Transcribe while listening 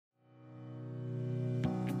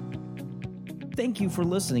Thank you for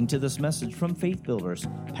listening to this message from Faith Builders.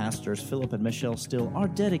 Pastors Philip and Michelle Steele are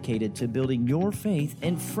dedicated to building your faith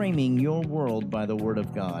and framing your world by the Word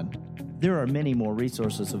of God. There are many more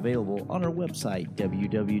resources available on our website,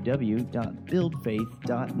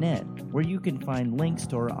 www.buildfaith.net, where you can find links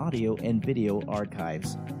to our audio and video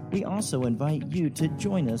archives. We also invite you to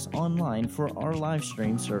join us online for our live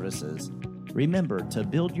stream services. Remember to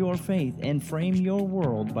build your faith and frame your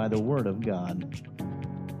world by the Word of God.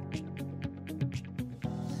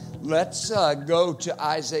 Let's go to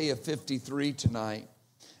Isaiah 53 tonight,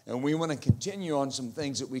 and we want to continue on some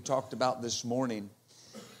things that we talked about this morning.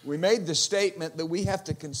 We made the statement that we have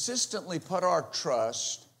to consistently put our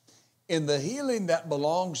trust in the healing that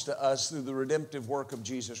belongs to us through the redemptive work of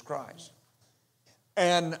Jesus Christ.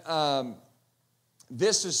 And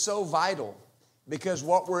this is so vital because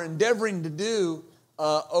what we're endeavoring to do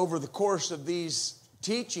over the course of these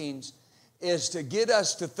teachings is to get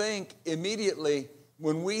us to think immediately.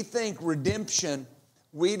 When we think redemption,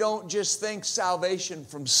 we don't just think salvation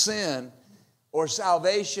from sin or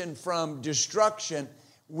salvation from destruction.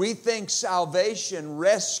 We think salvation,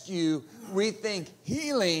 rescue, we think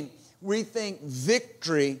healing, we think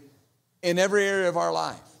victory in every area of our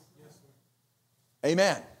life.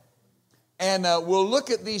 Amen. And we'll look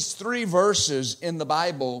at these three verses in the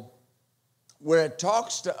Bible where it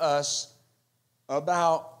talks to us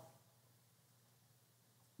about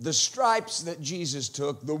the stripes that Jesus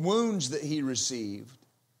took, the wounds that he received.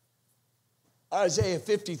 Isaiah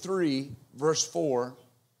 53, verse 4,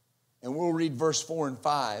 and we'll read verse 4 and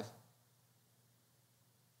 5.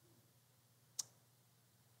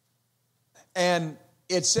 And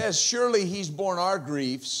it says, surely he's borne our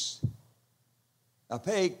griefs. Now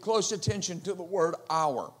pay close attention to the word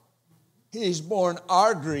our. He's borne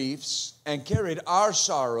our griefs and carried our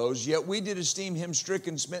sorrows, yet we did esteem him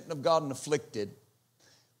stricken, smitten of God, and afflicted.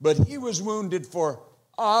 But he was wounded for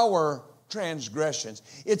our transgressions.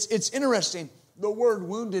 It's interesting. The word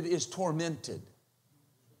wounded is tormented.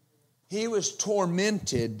 He was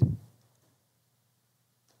tormented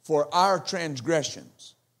for our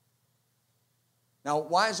transgressions. Now,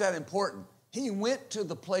 why is that important? He went to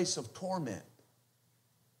the place of torment.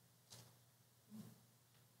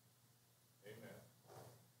 Amen.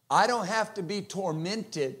 I don't have to be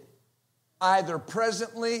tormented either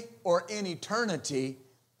presently or in eternity,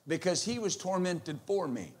 because he was tormented for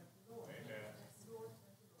me. Amen.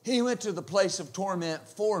 He went to the place of torment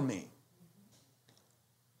for me.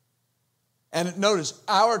 And notice,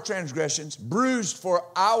 our transgressions, bruised for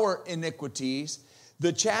our iniquities,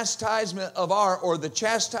 the chastisement of the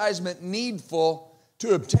chastisement needful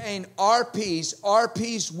to obtain our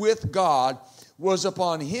peace with God was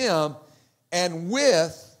upon him, and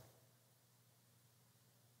with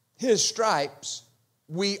his stripes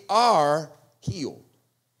we are healed.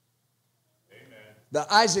 The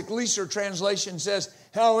Isaac Leeser translation says,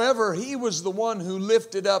 however, he was the one who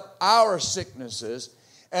lifted up our sicknesses,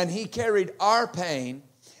 and he carried our pain,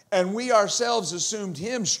 and we ourselves assumed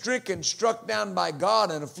him stricken, struck down by God,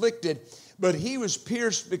 and afflicted. But he was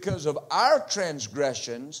pierced because of our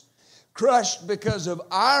transgressions, crushed because of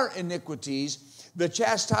our iniquities. The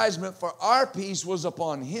chastisement for our peace was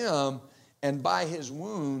upon him, and by his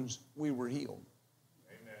wounds we were healed.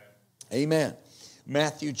 Amen. Amen.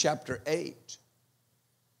 Matthew chapter 8.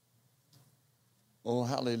 Oh,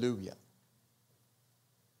 hallelujah.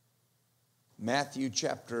 Matthew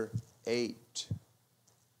chapter 8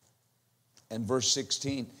 and verse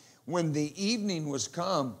 16. When the evening was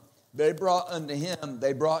come, they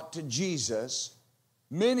brought to Jesus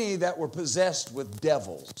many that were possessed with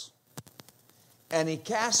devils. And he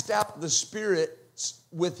cast out the spirits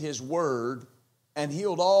with his word and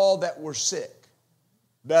healed all that were sick,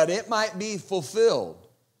 that it might be fulfilled,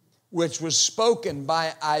 which was spoken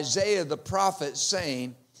by Isaiah the prophet,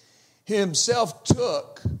 saying, himself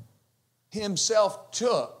took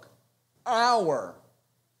our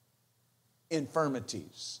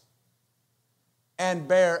infirmities and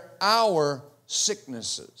bare our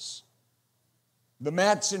sicknesses. The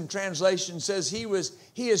Matson translation says he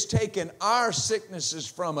has taken our sicknesses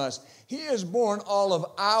from us. He has borne all of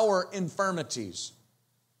our infirmities.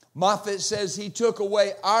 Moffat says he took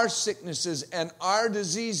away our sicknesses and our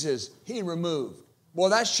diseases he removed. Boy,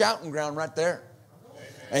 that's shouting ground right there.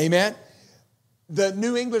 Amen. Amen. The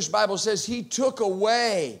New English Bible says he took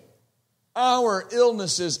away our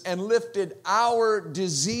illnesses and lifted our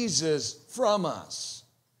diseases from us.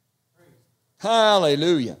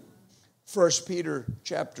 Hallelujah. 1 Peter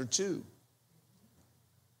chapter 2.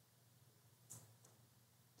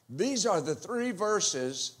 These are the three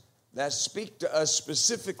verses that speak to us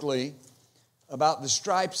specifically about the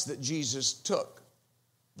stripes that Jesus took.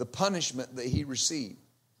 the punishment that he received.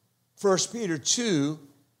 1 Peter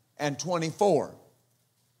 2:24.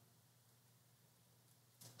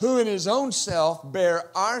 Who in his own self bare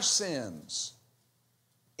our sins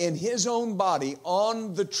in his own body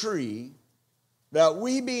on the tree, that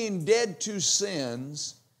we being dead to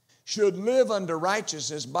sins should live unto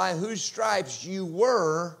righteousness, by whose stripes you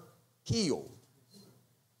were healed.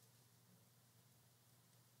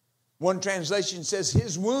 One translation says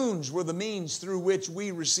his wounds were the means through which we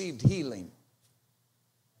received healing.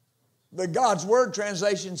 The God's Word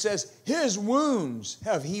translation says his wounds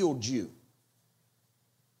have healed you.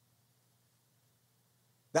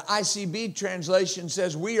 The ICB translation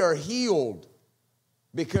says we are healed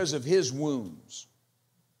because of his wounds.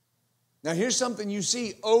 Now here's something you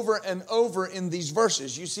see over and over in these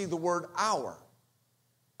verses. You see the word our.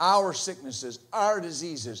 Our sicknesses, our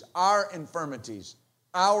diseases, our infirmities,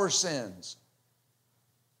 our sins.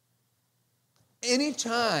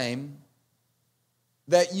 Anytime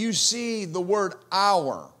that you see the word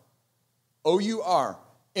our, O-U-R,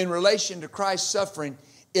 in relation to Christ's suffering,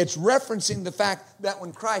 it's referencing the fact that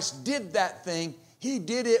when Christ did that thing, he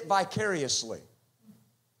did it vicariously.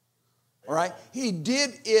 All right? He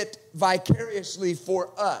did it vicariously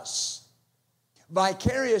for us.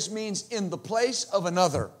 Vicarious means in the place of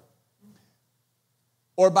another,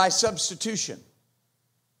 or by substitution.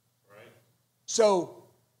 Right. So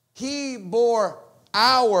he bore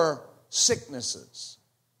our sicknesses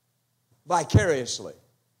vicariously.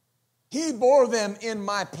 He bore them in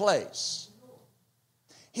my place.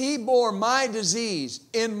 He bore my disease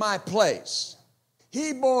in my place.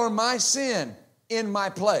 He bore my sin in my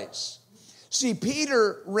place. See,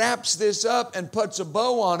 Peter wraps this up and puts a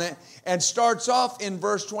bow on it and starts off in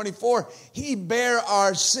verse 24. He bare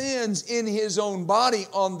our sins in his own body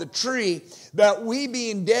on the tree, that we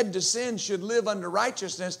being dead to sin should live unto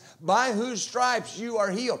righteousness, by whose stripes you are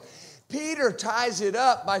healed. Peter ties it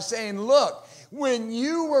up by saying, look, when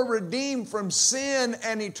you were redeemed from sin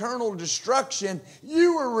and eternal destruction,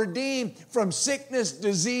 you were redeemed from sickness,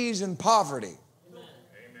 disease, and poverty. Amen.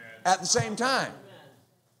 At the same time.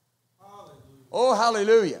 Amen. Oh,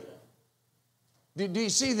 hallelujah. Do you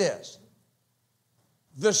see this?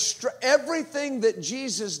 Everything that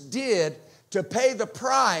Jesus did to pay the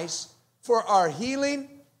price for our healing,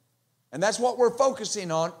 and that's what we're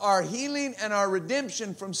focusing on, our healing and our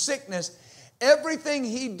redemption from sickness. Everything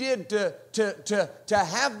he did to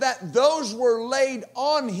have that, those were laid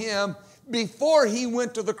on him before he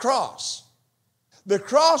went to the cross. The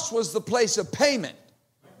cross was the place of payment.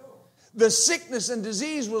 The sickness and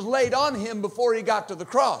disease was laid on him before he got to the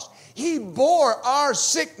cross. He bore our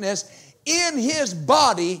sickness in his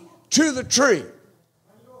body to the tree.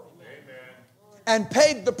 And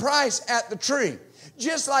paid the price at the tree.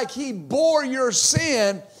 Just like he bore your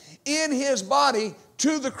sin in his body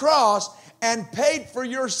to the cross and paid for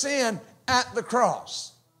your sin at the cross.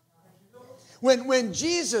 When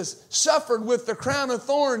Jesus suffered with the crown of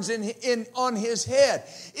thorns on his head,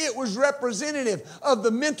 it was representative of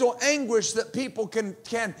the mental anguish that people can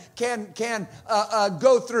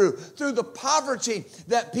go through the poverty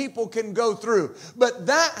that people can go through. But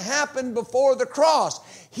that happened before the cross.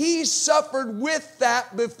 He suffered with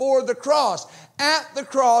that before the cross. At the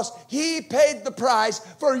cross, he paid the price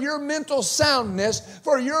for your mental soundness,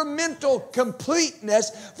 for your mental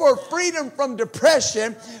completeness, for freedom from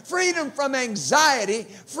depression, freedom from anxiety,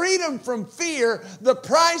 freedom from fear. The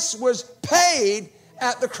price was paid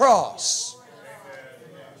at the cross.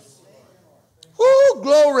 Woo,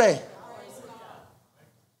 glory.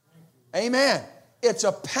 Amen. It's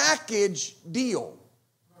a package deal.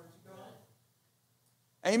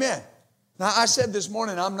 Amen. Now, I said this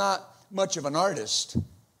morning, I'm not much of an artist,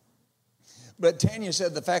 but Tanya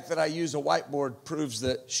said the fact that I use a whiteboard proves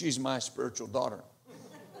that she's my spiritual daughter.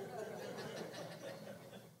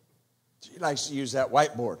 She likes to use that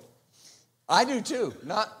whiteboard. I do too.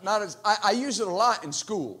 Not as I use it a lot in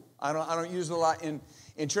school. I don't use it a lot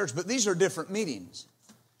in church, but these are different meetings.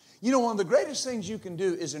 You know, one of the greatest things you can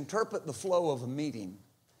do is interpret the flow of a meeting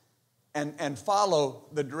and follow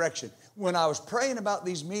the direction. When I was praying about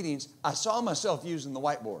these meetings, I saw myself using the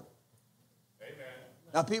whiteboard. Amen.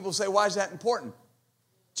 Now people say, why is that important?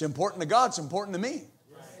 It's important to God, it's important to me.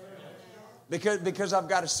 Yes, because I've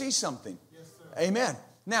got to see something. Yes, amen.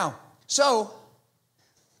 Now, so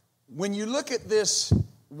when you look at this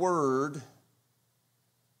word,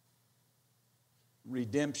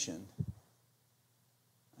 redemption,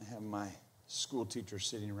 I have my school teacher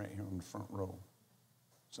sitting right here on the front row.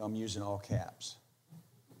 So I'm using all caps.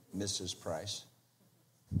 Mrs. Price.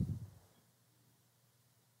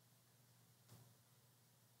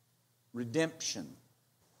 Redemption.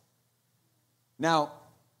 Now,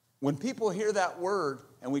 when people hear that word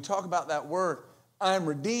and we talk about that word, I'm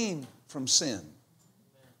redeemed from sin.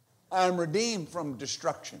 I'm redeemed from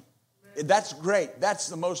destruction. That's great. That's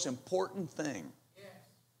the most important thing.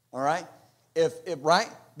 All right? Right?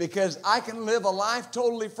 Because I can live a life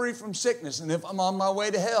totally free from sickness, and if I'm on my way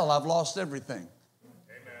to hell, I've lost everything.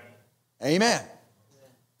 Amen. Amen.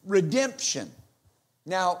 Redemption.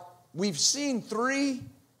 Now, we've seen 3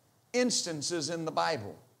 instances in the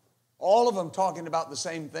Bible, all of them talking about the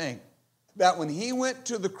same thing. That when he went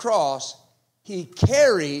to the cross, he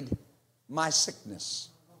carried my sickness.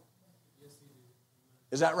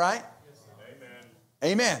 Is that right?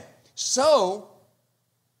 Amen. Amen. So,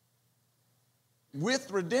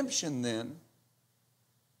 with redemption then,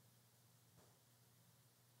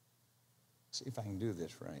 see if I can do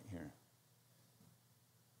this right here.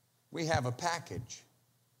 We have a package.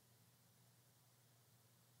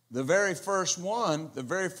 The very first one, the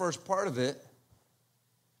very first part of it,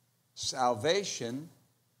 salvation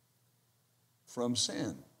from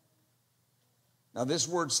sin. Now, this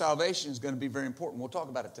word salvation is going to be very important. We'll talk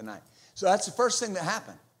about it tonight. So that's the first thing that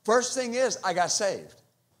happened. First thing is, I got saved.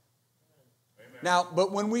 Amen. Now,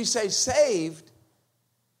 but when we say saved,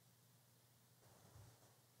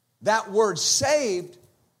 that word saved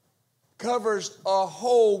covers a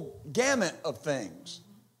whole gamut of things.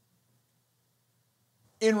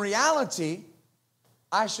 In reality,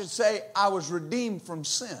 I should say I was redeemed from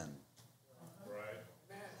sin. Right.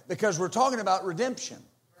 Because we're talking about redemption.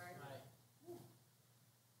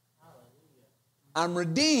 I'm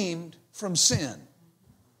redeemed from sin. Amen.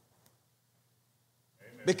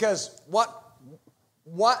 Because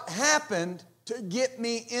what happened to get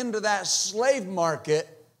me into that slave market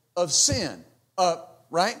of sin?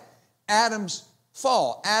 Right? Adam's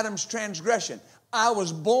fall, Adam's transgression. I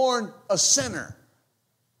was born a sinner.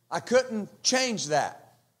 I couldn't change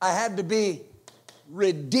that. I had to be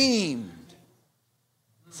redeemed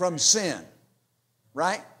from sin.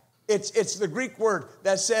 Right? It's the Greek word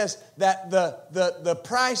that says that the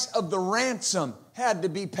price of the ransom had to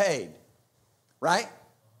be paid. Right?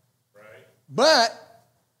 Right. But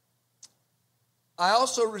I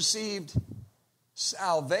also received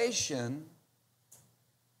salvation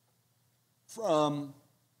from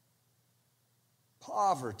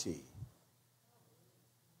poverty.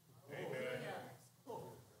 Amen.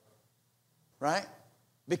 Right?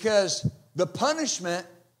 Because the punishment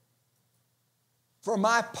for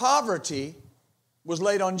my poverty was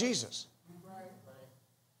laid on Jesus.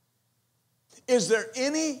 Is there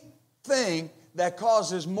anything that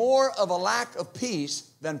causes more of a lack of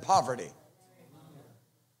peace than poverty?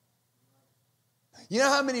 You know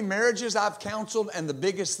how many marriages I've counseled and the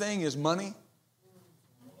biggest thing is money?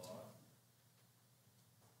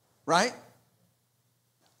 Right?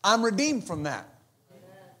 I'm redeemed from that.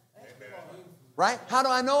 Right? How do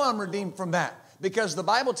I know I'm redeemed from that? Because the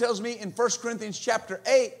Bible tells me in 1 Corinthians chapter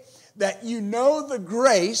 8 that you know the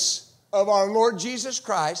grace of our Lord Jesus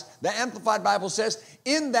Christ. The Amplified Bible says,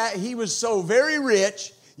 in that he was so very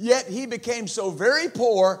rich, yet he became so very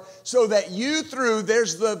poor, so that you through,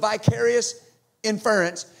 there's the vicarious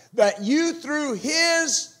inference, that you through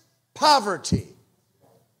his poverty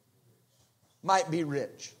might be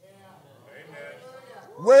rich.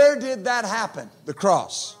 Where did that happen? The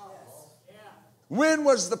cross. When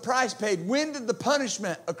was the price paid? When did the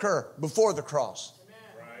punishment occur? Before the cross.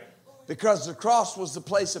 Because the cross was the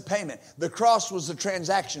place of payment. The cross was the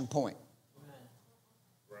transaction point.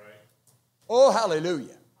 Oh,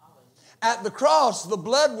 hallelujah. At the cross, the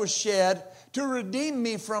blood was shed to redeem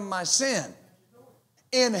me from my sin.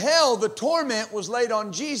 In hell, the torment was laid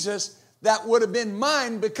on Jesus that would have been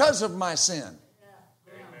mine because of my sin.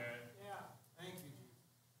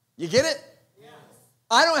 You get it?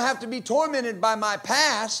 I don't have to be tormented by my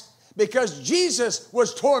past because Jesus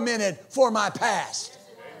was tormented for my past.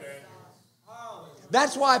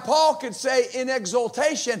 That's why Paul could say in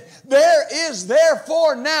exultation, there is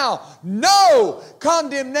therefore now no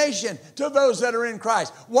condemnation to those that are in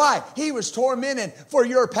Christ. Why? He was tormented for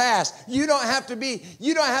your past. You don't have to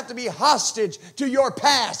be hostage to your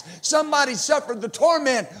past. Somebody suffered the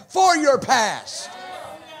torment for your past.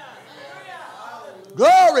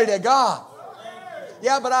 Glory to God.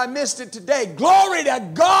 Yeah, but I missed it today. Glory to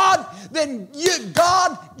God. Then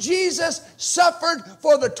Jesus suffered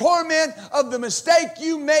for the torment of the mistake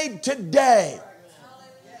you made today.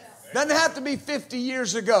 Doesn't have to be 50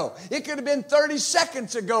 years ago. It could have been 30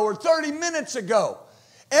 seconds ago or 30 minutes ago.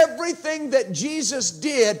 Everything that Jesus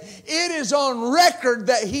did, it is on record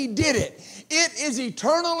that He did it. It is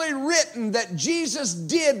eternally written that Jesus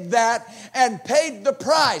did that and paid the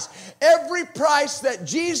price. Every price that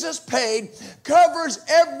Jesus paid covers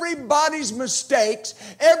everybody's mistakes,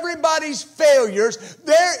 everybody's failures.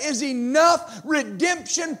 There is enough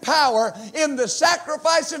redemption power in the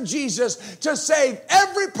sacrifice of Jesus to save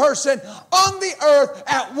every person on the earth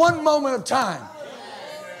at one moment of time.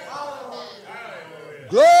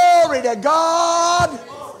 Glory to God.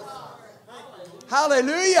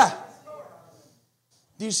 Hallelujah.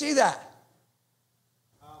 Do you see that?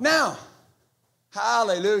 Now,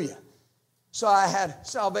 hallelujah. So I had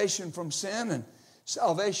salvation from sin and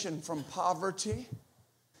salvation from poverty.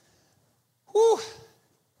 Whew.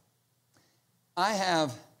 I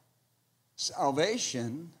have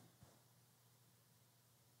salvation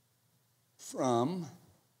from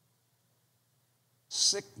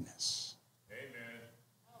sickness. Amen.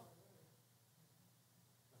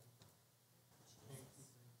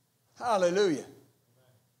 Hallelujah.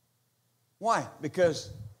 Why? Because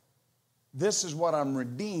this is what I'm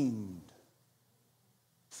redeemed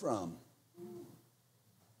from.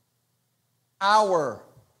 Our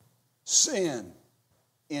sin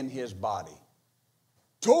in His body.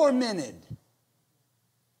 Tormented.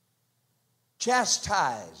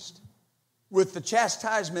 Chastised with the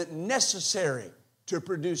chastisement necessary to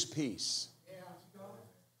produce peace.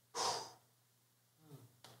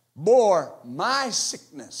 Bore my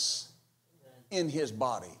sickness in His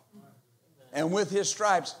body. And with His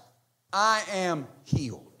stripes, I am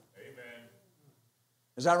healed. Amen.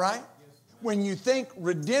 Is that right? When you think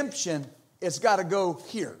redemption, it's got to go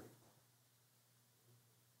here.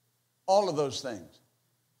 All of those things.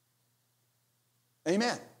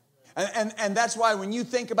 Amen. And that's why when you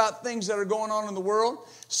think about things that are going on in the world,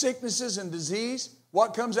 sicknesses and disease,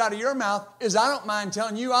 what comes out of your mouth is, I don't mind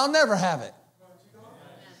telling you, I'll never have it.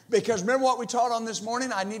 Because remember what we taught on this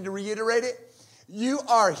morning? I need to reiterate it. You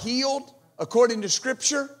are healed according to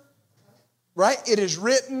Scripture, right? It is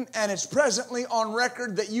written and it's presently on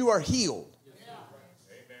record that you are healed.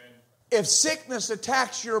 Amen. If sickness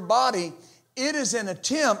attacks your body, it is an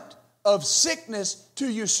attempt of sickness to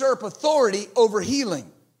usurp authority over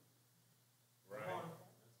healing. Right.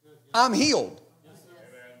 I'm healed.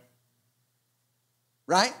 Amen.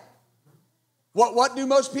 Right? What do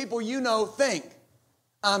most people you know think?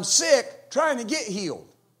 I'm sick trying to get healed.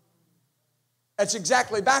 That's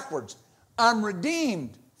exactly backwards. I'm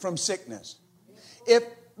redeemed from sickness.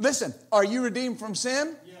 Listen, are you redeemed from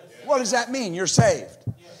sin? Yes. What does that mean? You're saved.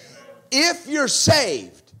 Yes. If you're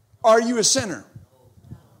saved, are you a sinner?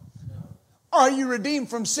 Are you redeemed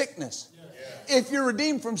from sickness? Yes. If you're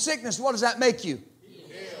redeemed from sickness, what does that make you? Healed.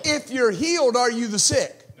 If you're healed, are you the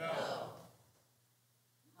sick? No.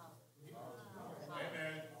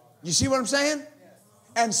 You see what I'm saying? Yes.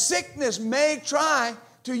 And sickness may try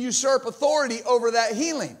to usurp authority over that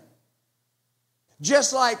healing.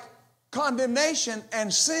 Just like condemnation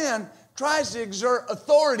and sin tries to exert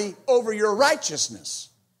authority over your righteousness.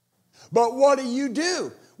 But what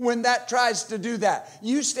do when that tries to do that?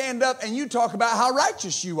 You stand up and you talk about how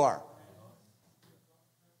righteous you are.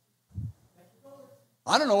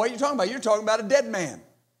 I don't know what you're talking about. You're talking about a dead man.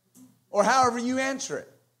 Or however you answer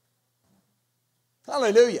it.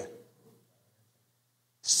 Hallelujah.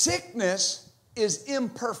 Sickness is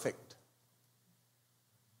imperfect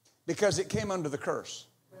because it came under the curse.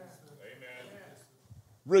 Amen.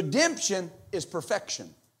 Redemption is perfection.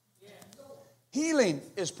 Healing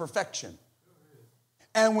is perfection.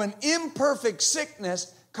 And when imperfect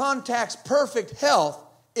sickness contacts perfect health,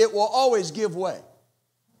 it will always give way.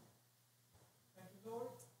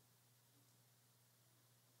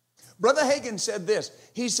 Brother Hagin said this.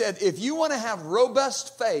 He said, if you want to have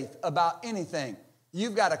robust faith about anything,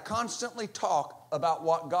 you've got to constantly talk about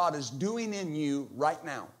what God is doing in you right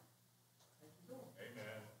now.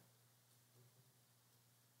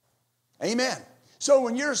 Amen. Amen. So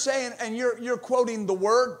when you're saying, and you're quoting the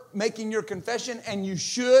word, making your confession, and you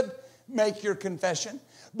should make your confession.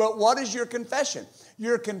 But what is your confession?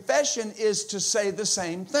 Your confession is to say the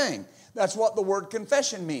same thing. That's what the word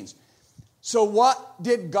confession means. So what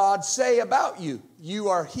did God say about you? You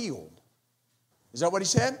are healed. Is that what He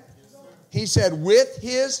said? Yes, sir. He said, with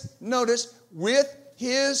His, notice, with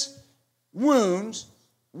His wounds,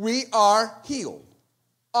 we are healed.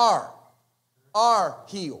 Are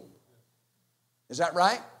healed. Is that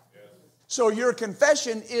right? Yes. So your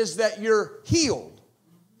confession is that you're healed.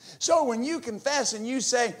 So when you confess and you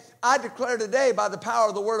say, I declare today by the power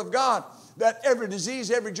of the Word of God that every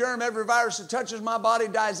disease, every germ, every virus that touches my body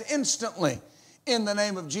dies instantly in the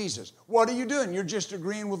name of Jesus. What are you doing? You're just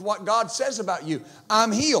agreeing with what God says about you.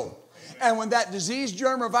 I'm healed. And when that disease,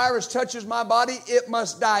 germ, or virus touches my body, it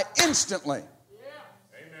must die instantly.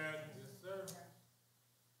 Amen.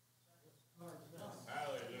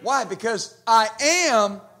 Why? Because I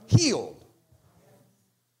am healed.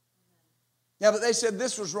 Yeah, but they said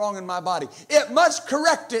this was wrong in my body. It must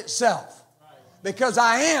correct itself because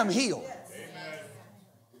I am healed.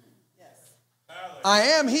 I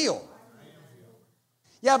am healed.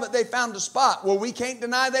 Yeah, but they found a spot. Well, we can't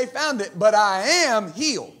deny they found it, but I am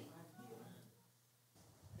healed.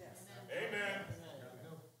 Amen.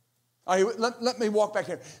 All right, let me walk back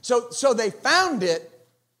here. So they found it,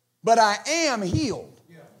 but I am healed.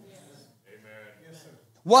 Amen.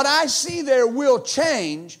 What I see there will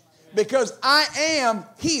change because I am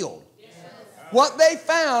healed. What they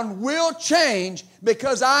found will change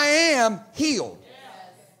because I am healed.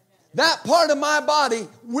 That part of my body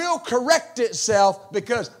will correct itself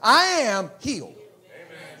because I am healed.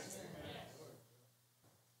 Amen.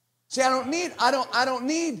 See, I don't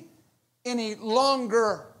need any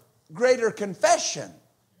longer greater confession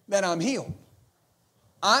that I'm healed.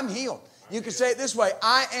 I'm healed. You can say it this way: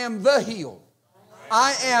 I am the healed.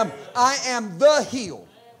 I am the healed.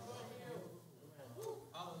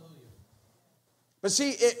 But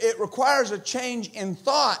see, it requires a change in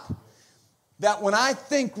thought. That when I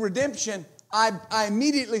think redemption, I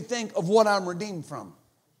immediately think of what I'm redeemed from.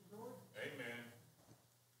 Amen.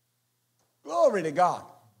 Glory to God.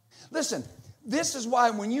 Listen, this is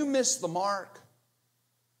why when you miss the mark,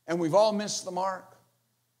 and we've all missed the mark,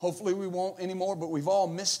 hopefully we won't anymore, but we've all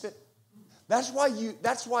missed it. That's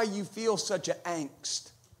why you feel such an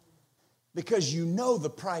angst. Because you know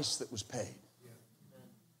the price that was paid.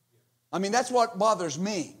 I mean, that's what bothers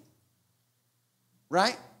me.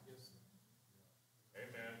 Right?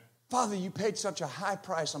 Father, you paid such a high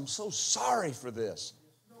price. I'm so sorry for this.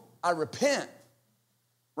 I repent.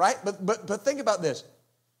 Right? But think about this.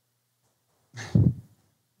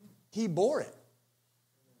 He bore it.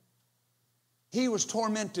 He was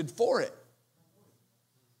tormented for it.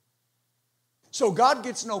 So God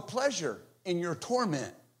gets no pleasure in your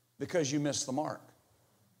torment because you missed the mark.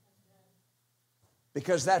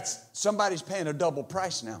 Because somebody's paying a double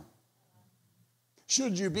price now.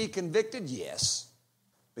 Should you be convicted? Yes.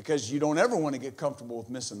 Because you don't ever want to get comfortable with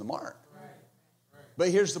missing the mark. But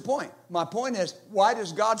here's the point. My point is, why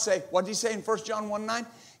does God say, what did he say in 1 John 1:9?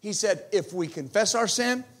 He said, if we confess our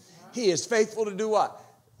sin, he is faithful to do what?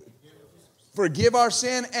 Forgive our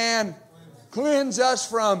sin and cleanse us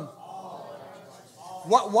from...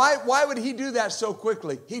 Why would he do that so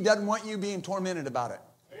quickly? He doesn't want you being tormented about it.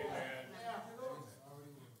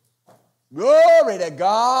 Glory to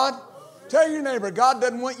God. Tell your neighbor, God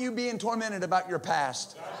doesn't want you being tormented about your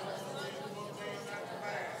past.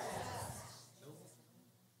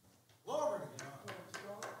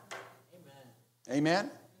 Amen?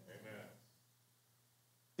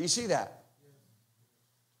 Do you see that?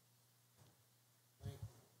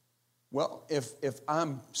 Well, if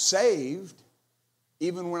I'm saved,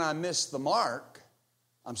 even when I miss the mark,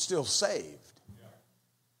 I'm still saved.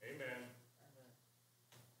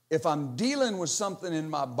 If I'm dealing with something in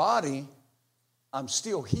my body, I'm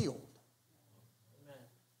still healed.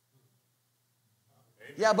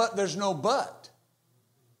 Yeah, but there's no but.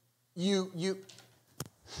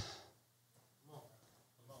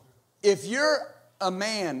 If you're a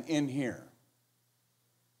man in here,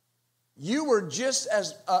 you were just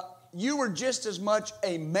as much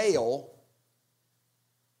a male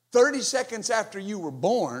 30 seconds after you were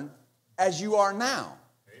born as you are now.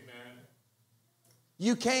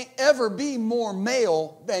 You can't ever be more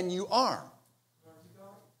male than you are.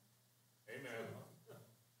 Amen.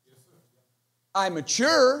 I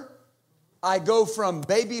mature. I go from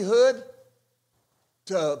babyhood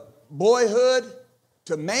to boyhood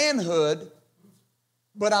to manhood,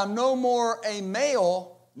 but I'm no more a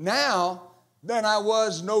male now than I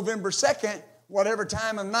was November 2nd, whatever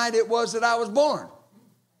time of night it was that I was born.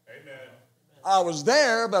 Amen. I was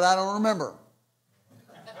there, but I don't remember.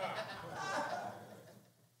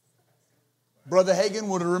 Brother Hagin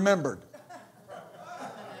would have remembered.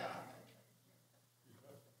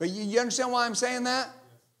 But you understand why I'm saying that?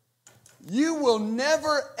 You will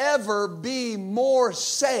never, ever be more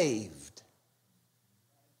saved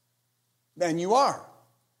than you are.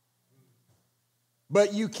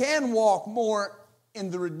 But you can walk more in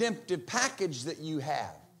the redemptive package that you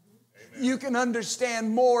have. Amen. You can understand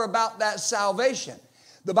more about that salvation.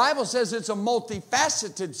 The Bible says it's a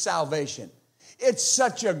multifaceted salvation. It's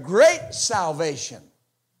such a great salvation.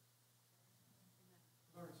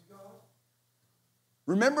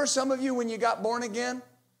 Remember some of you when you got born again?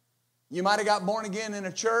 You might have got born again in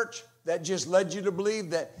a church that just led you to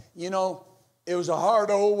believe that, it was a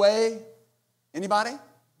hard old way. Anybody?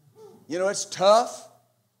 It's tough.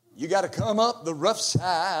 You got to come up the rough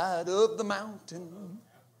side of the mountain.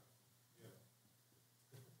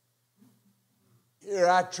 Here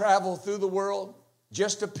I travel through the world,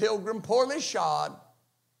 just a pilgrim poorly shod.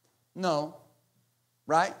 No.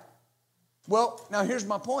 Right? Well, now here's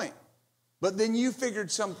my point. But then you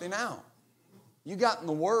figured something out. You got in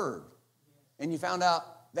the Word, and you found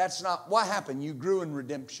out that's not what happened. You grew in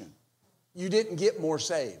redemption. You didn't get more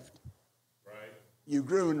saved. Right. You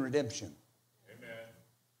grew in redemption. Amen.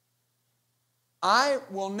 I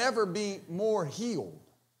will never be more healed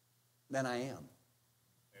than I am.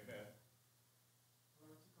 Amen.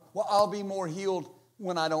 Well, I'll be more healed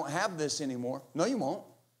when I don't have this anymore. No, you won't.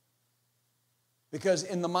 Because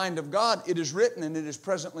in the mind of God, it is written and it is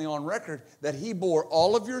presently on record that He bore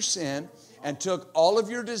all of your sin and took all of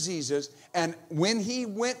your diseases. And when He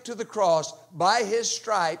went to the cross, by His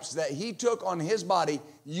stripes that He took on His body,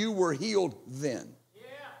 you were healed then.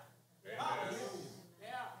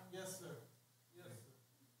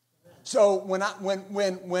 So when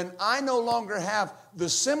I no longer have the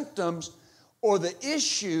symptoms or the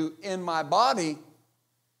issue in my body,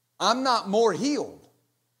 I'm not more healed.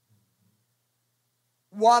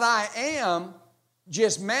 What I am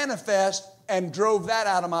just manifest and drove that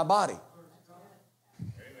out of my body.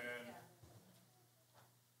 Amen.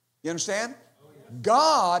 You understand?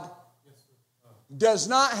 God does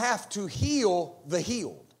not have to heal the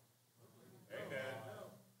healed. Amen.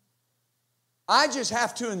 I just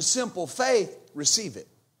have to, in simple faith, receive it.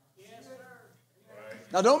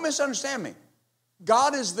 Now, don't misunderstand me.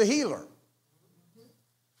 God is the healer.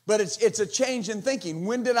 But it's a change in thinking.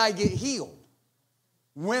 When did I get healed?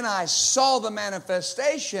 When I saw the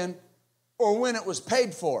manifestation or when it was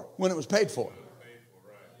paid for? When it was paid for.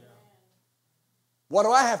 What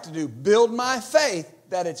do I have to do? Build my faith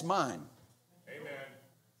that it's mine. Amen.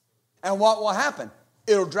 And what will happen?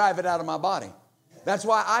 It'll drive it out of my body. That's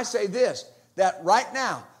why I say this, that right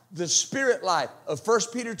now, the spirit life of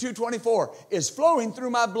 1 Peter 2:24 is flowing through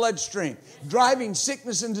my bloodstream, driving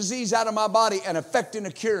sickness and disease out of my body and effecting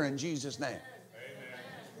a cure in Jesus' name.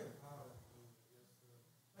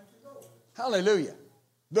 Hallelujah.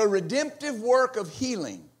 The redemptive work of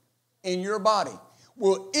healing in your body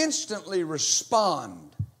will instantly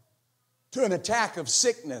respond to an attack of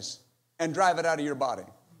sickness and drive it out of your body.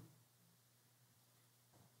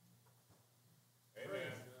 Amen.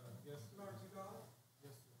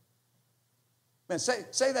 Man,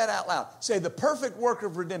 say that out loud. Say, the perfect work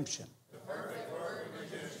of redemption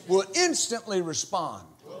will instantly respond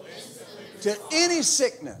to any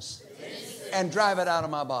sickness and drive it out of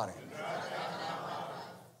my body.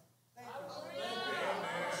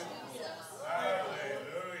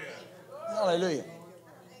 Hallelujah.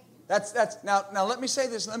 That's now let me say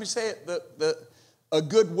this, let me say it a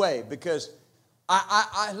good way, because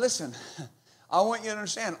I listen, I want you to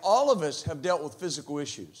understand, all of us have dealt with physical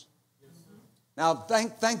issues. Now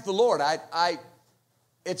thank the Lord.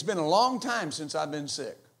 It's been a long time since I've been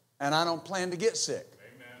sick, and I don't plan to get sick.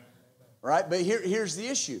 Amen. Right? But here's the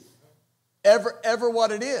issue. Ever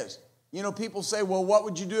what it is. People say, well, what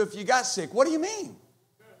would you do if you got sick? What do you mean?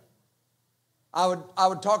 I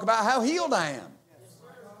would talk about how healed I am.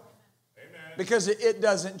 Amen. Because it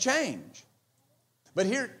doesn't change. But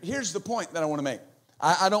here's the point that I want to make.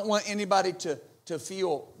 I don't want anybody to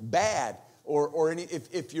feel bad or any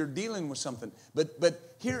if you're dealing with something.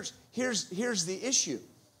 But here's the issue.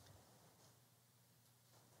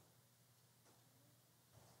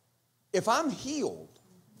 If I'm healed,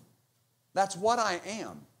 that's what I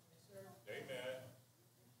am. Amen.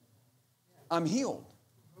 I'm healed.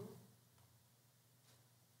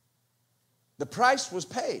 The price was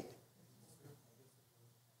paid.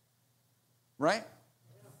 Right?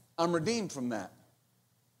 I'm redeemed from that.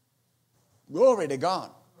 Glory to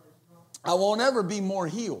God. I won't ever be more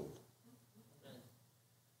healed.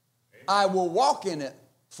 I will walk in it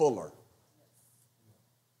fuller.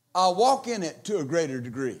 I'll walk in it to a greater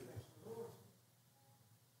degree.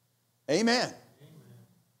 Amen.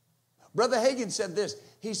 Brother Hagin said this.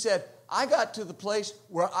 He said, I got to the place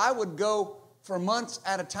where I would go for months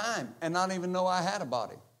at a time and not even know I had a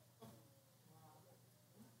body.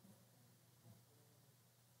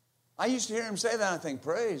 I used to hear him say that, and I think,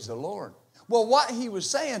 praise the Lord. Well, what he was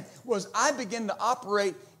saying was I began to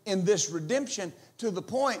operate in this redemption to the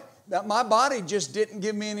point that my body just didn't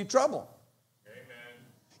give me any trouble.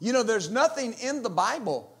 Amen. There's nothing in the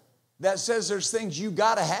Bible that says there's things you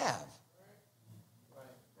got to have.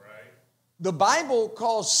 Right. The Bible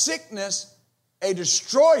calls sickness a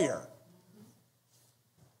destroyer.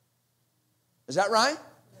 Is that right?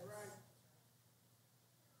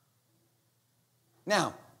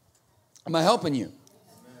 Now, am I helping you?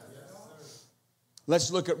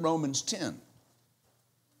 Let's look at Romans 10.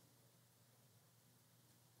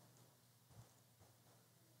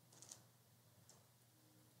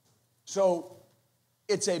 So,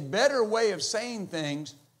 it's a better way of saying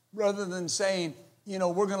things rather than saying, we're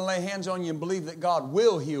going to lay hands on you and believe that God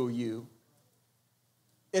will heal you.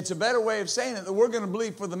 It's a better way of saying it that we're going to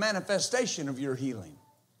believe for the manifestation of your healing.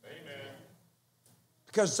 Amen.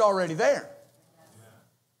 Because it's already there.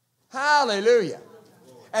 Hallelujah.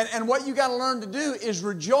 And what you got to learn to do is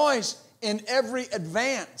rejoice in every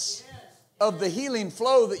advance of the healing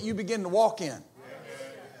flow that you begin to walk in.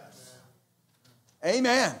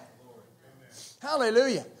 Amen.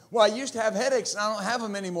 Hallelujah. Well, I used to have headaches and I don't have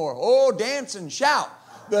them anymore. Oh, dance and shout.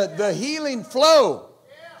 The healing flow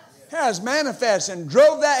has manifested and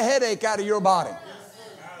drove that headache out of your body.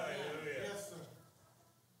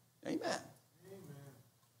 Amen.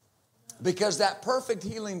 Because that perfect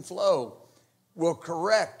healing flow will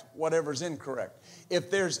correct whatever's incorrect. If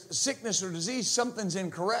there's sickness or disease, something's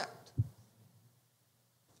incorrect.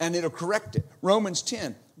 And it'll correct it. Romans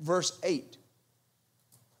 10, verse 8.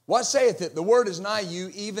 What saith it? The word is nigh you,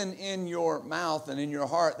 even in your mouth and in your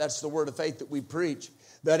heart. That's the word of faith that we preach.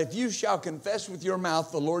 That if you shall confess with your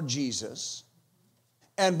mouth the Lord Jesus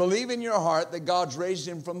and believe in your heart that God's raised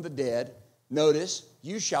him from the dead, notice,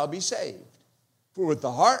 you shall be saved. For with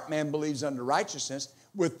the heart man believes unto righteousness,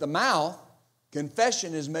 with the mouth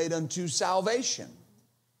confession is made unto salvation.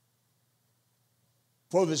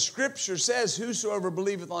 For the scripture says, whosoever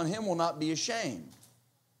believeth on him will not be ashamed.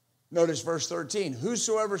 Notice verse 13,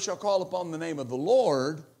 whosoever shall call upon the name of the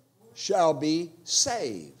Lord shall be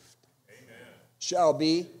saved. Amen. Shall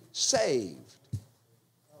be saved.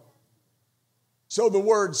 So the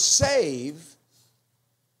word save,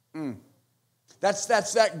 that's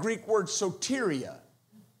that Greek word soteria.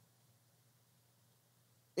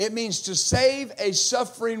 It means to save a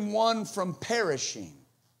suffering one from perishing.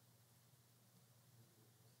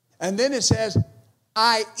 And then it says,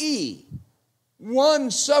 i.e., one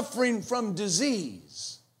suffering from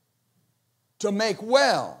disease, to make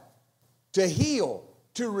well, to heal,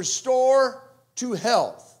 to restore to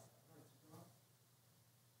health.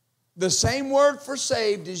 The same word for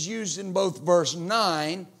saved is used in both verse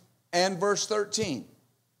 9 and verse 13.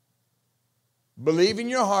 Believe in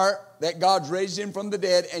your heart that God's raised him from the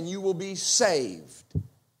dead and you will be saved.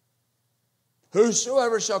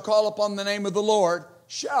 Whosoever shall call upon the name of the Lord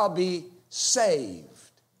shall be saved.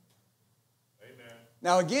 Amen.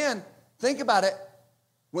 Now again, think about it.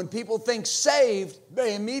 When people think saved,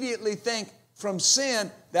 they immediately think from sin.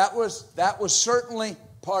 That was certainly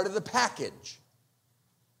part of the package.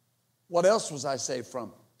 What else was I saved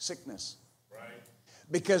from? Sickness. Right.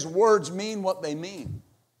 Because words mean what they mean.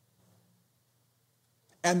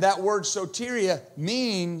 And that word soteria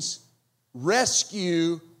means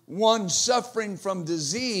rescue one suffering from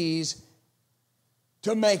disease,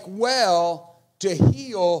 to make well, to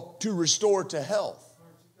heal, to restore to health.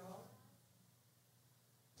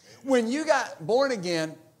 When you got born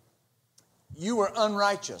again, you were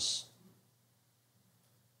unrighteous.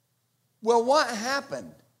 Well, what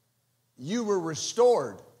happened? You were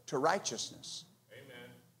restored to righteousness. Amen.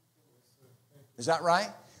 Is that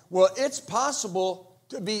right? Well, it's possible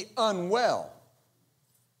to be unwell.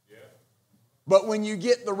 Yeah. But when you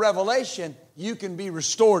get the revelation, you can be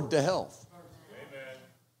restored to health. Amen.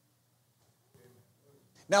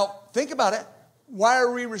 Now, think about it. Why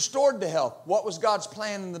are we restored to health? What was God's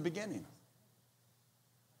plan in the beginning?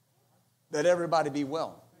 That everybody be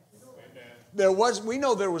well. Amen. We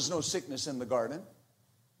know there was no sickness in the garden.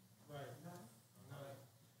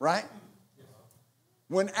 Right?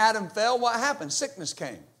 When Adam fell, what happened? Sickness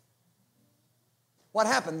came. What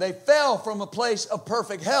happened? They fell from a place of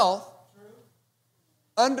perfect health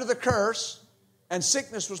under the curse, and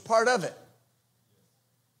sickness was part of it.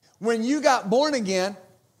 When you got born again,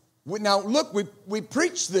 now look, we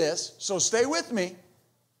preach this, so stay with me.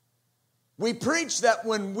 We preach that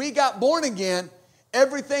when we got born again,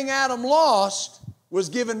 everything Adam lost was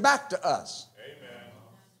given back to us. Amen.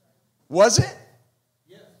 Was it?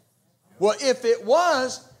 Yes. Well, if it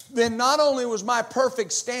was, then not only was my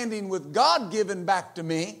perfect standing with God given back to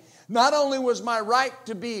me, not only was my right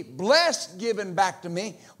to be blessed given back to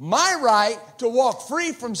me, my right to walk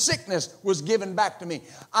free from sickness was given back to me.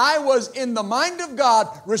 I was, in the mind of God,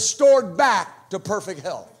 restored back to perfect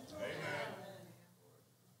health.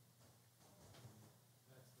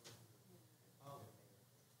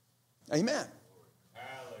 Amen.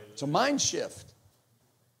 It's a mind shift.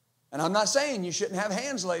 And I'm not saying you shouldn't have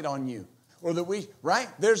hands laid on you. or that we, right?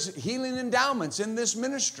 There's healing endowments in this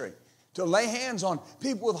ministry to lay hands on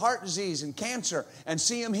people with heart disease and cancer and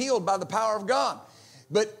see them healed by the power of God.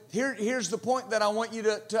 But here's the point that I want you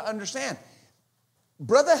to understand.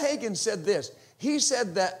 Brother Hagin said this. He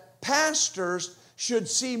said that pastors should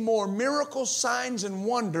see more miracles, signs, and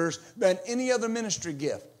wonders than any other ministry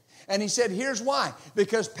gift. And he said, here's why.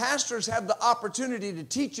 Because pastors have the opportunity to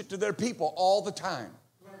teach it to their people all the time.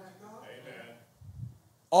 Amen.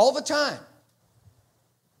 All the time.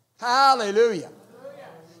 Hallelujah.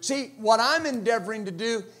 See, what I'm endeavoring to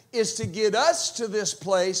do is to get us to this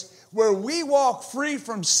place where we walk free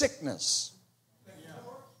from sickness.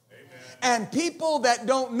 And people that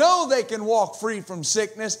don't know they can walk free from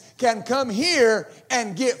sickness can come here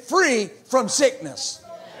and get free from sickness.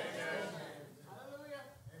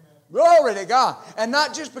 Glory to God. And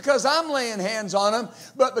not just because I'm laying hands on them,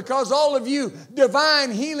 but because all of you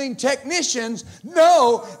divine healing technicians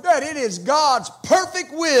know that it is God's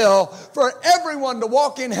perfect will for everyone to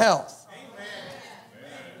walk in health.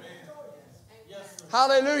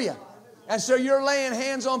 Hallelujah. And so you're laying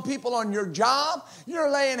hands on people on your job. You're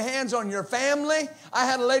laying hands on your family. I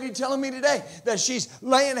had a lady telling me today that she's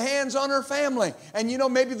laying hands on her family. And you know,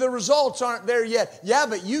 maybe the results aren't there yet. Yeah,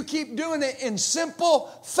 but you keep doing it in simple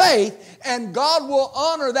faith, and God will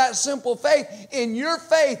honor that simple faith in your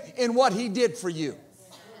faith in what He did for you.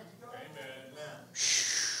 Amen.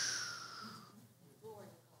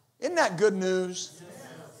 Isn't that good news?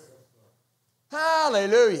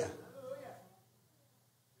 Hallelujah.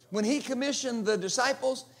 When He commissioned the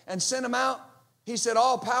disciples and sent them out, He said,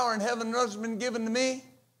 all power in heaven and earth has been given to me.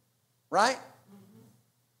 Right?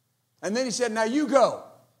 And then He said, now you go.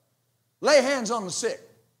 Lay hands on the sick.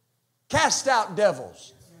 Cast out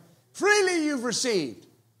devils. Freely you've received.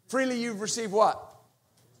 Freely you've received what?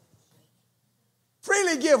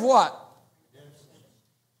 Freely give what?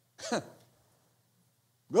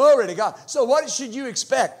 Glory to God. So what should you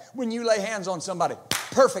expect when you lay hands on somebody?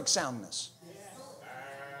 Perfect soundness.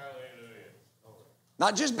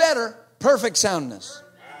 Not just better, perfect soundness.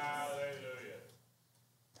 Hallelujah.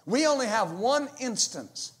 We only have one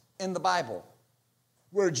instance in the Bible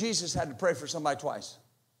where Jesus had to pray for somebody twice.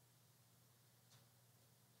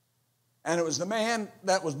 And it was the man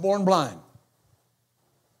that was born blind.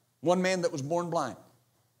 One man that was born blind.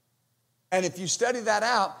 And if you study that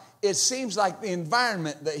out, it seems like the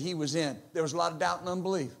environment that he was in, there was a lot of doubt and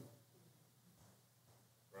unbelief.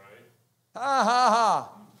 Right. Ha, ha,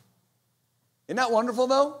 ha. Isn't that wonderful,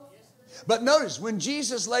 though? But notice, when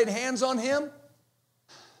Jesus laid hands on him,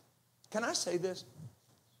 can I say this?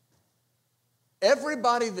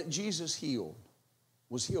 Everybody that Jesus healed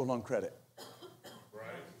was healed on credit. Right.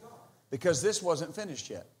 Because this wasn't finished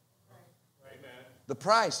yet. Amen. The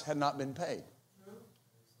price had not been paid.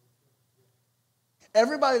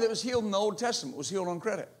 Everybody that was healed in the Old Testament was healed on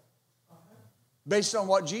credit. Based on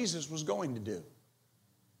what Jesus was going to do.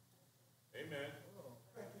 Amen.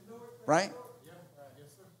 Right?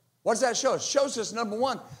 What does that show us? It shows us, number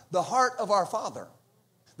one, the heart of our Father.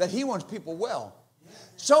 That He wants people well.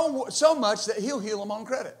 So much that He'll heal them on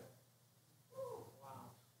credit.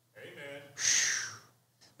 Amen.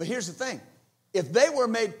 But here's the thing. If they were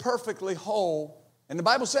made perfectly whole, and the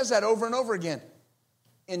Bible says that over and over again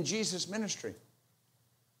in Jesus' ministry,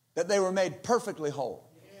 that they were made perfectly whole.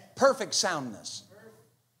 Perfect soundness.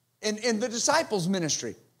 In the disciples'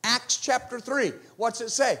 ministry, Acts chapter 3, what's it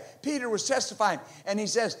say? Peter was testifying, and he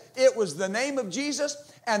says, it was the name of Jesus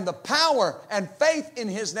and the power and faith in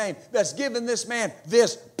His name that's given this man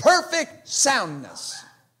this perfect soundness.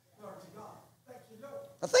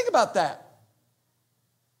 Now think about that.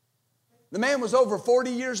 The man was over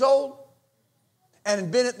 40 years old and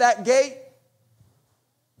had been at that gate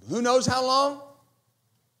who knows how long.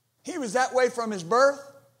 He was that way from his birth.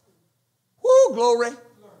 Woo, glory.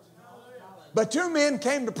 But two men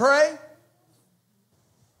came to pray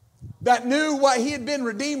that knew what he had been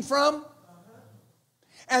redeemed from.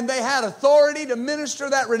 And they had authority to minister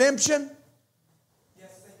that redemption.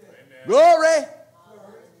 Glory.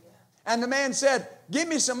 And the man said, give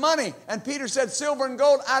me some money. And Peter said, silver and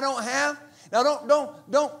gold I don't have. Now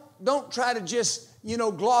don't try to just,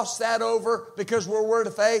 gloss that over because we're word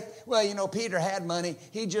of faith. Well, Peter had money.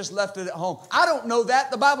 He just left it at home. I don't know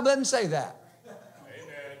that. The Bible doesn't say that.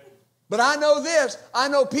 But I know this. I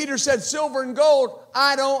know Peter said, silver and gold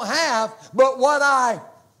I don't have, but what I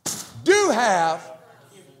do have,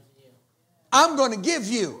 I'm going to give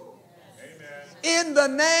you. Amen. In the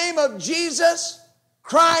name of Jesus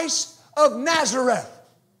Christ of Nazareth.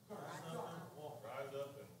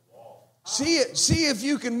 See if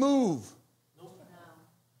you can move.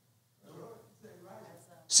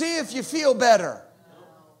 See if you feel better.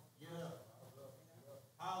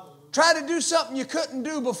 Try to do something you couldn't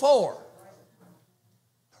do before.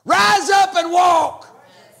 Rise up and walk.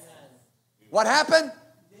 What happened?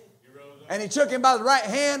 And he took him by the right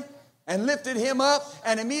hand and lifted him up,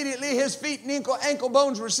 and immediately his feet and ankle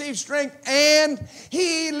bones received strength, and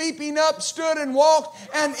he, leaping up, stood and walked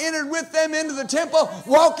and entered with them into the temple,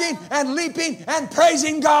 walking and leaping and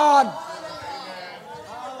praising God.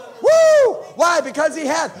 Woo! Why? Because he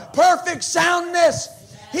had perfect soundness.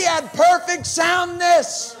 He had perfect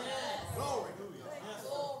soundness.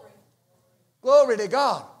 Glory to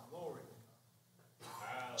God.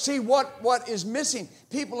 See, what is missing?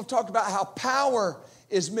 People have talked about how power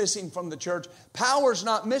is missing from the church. Power is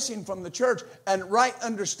not missing from the church, and right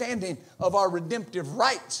understanding of our redemptive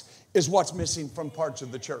rights is what's missing from parts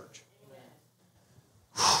of the church.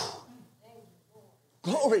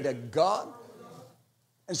 Glory to God.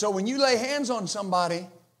 And so when you lay hands on somebody,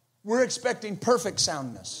 we're expecting perfect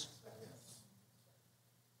soundness.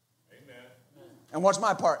 Amen. And what's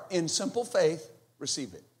my part? In simple faith,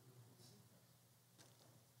 receive it.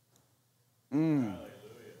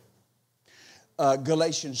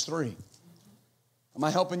 Galatians 3. Am I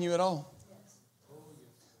helping you at all?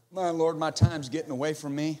 My Lord, my time's getting away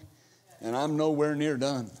from me, and I'm nowhere near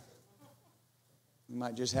done. You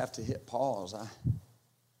might just have to hit pause. I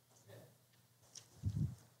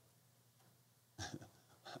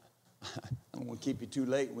don't want to keep you too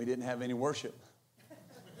late. We didn't have any worship.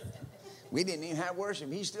 We didn't even have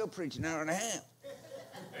worship. He's still preaching an hour and a half.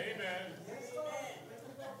 Amen.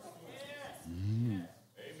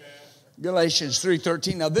 Galatians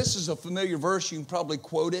 3:13. Now, this is a familiar verse. You can probably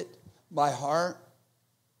quote it by heart.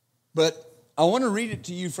 But I want to read it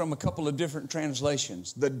to you from a couple of different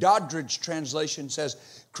translations. The Doddridge translation says,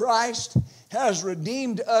 Christ has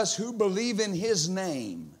redeemed us who believe in his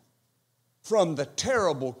name from the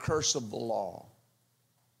terrible curse of the law.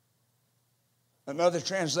 Another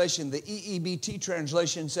translation, the EEBT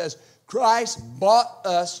translation, says, Christ bought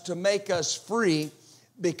us to make us free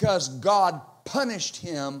because God punished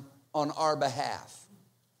him on our behalf.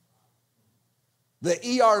 The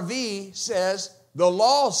ERV says, the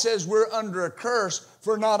law says we're under a curse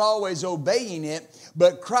for not always obeying it,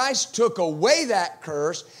 but Christ took away that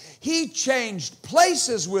curse. He changed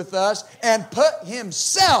places with us and put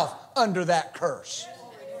himself under that curse.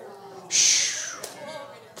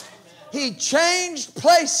 He changed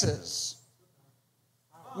places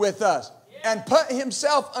with us and put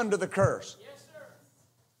himself under the curse.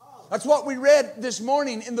 That's what we read this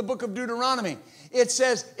morning in the book of Deuteronomy. It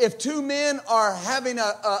says if two men are having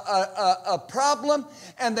a problem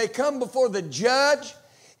and they come before the judge,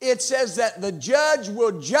 it says that the judge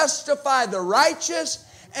will justify the righteous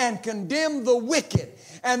and condemn the wicked.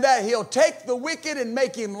 And that he'll take the wicked and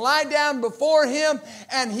make him lie down before him,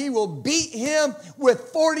 and he will beat him with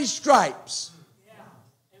 40 stripes.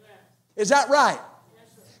 Is that right?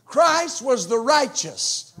 Christ was the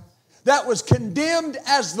righteous that was condemned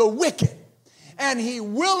as the wicked. And he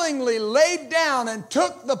willingly laid down and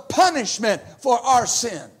took the punishment for our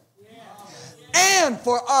sin and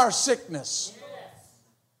for our sickness.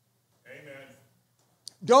 Amen.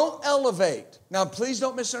 Don't elevate. Now, please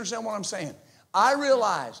don't misunderstand what I'm saying. I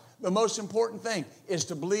realize the most important thing is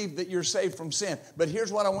to believe that you're saved from sin. But here's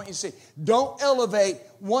what I want you to see. Don't elevate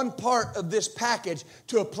one part of this package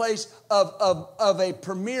to a place of a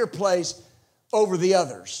premier place over the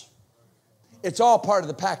others. It's all part of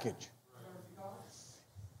the package.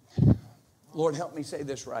 Lord, help me say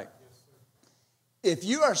this right. If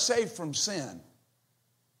you are saved from sin,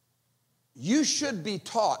 you should be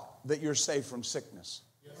taught that you're saved from sickness.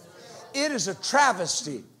 It is a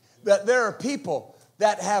travesty that there are people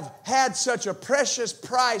that have had such a precious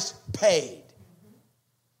price paid,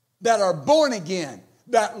 that are born again,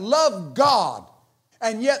 that love God,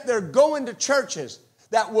 and yet they're going to churches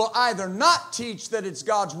that will either not teach that it's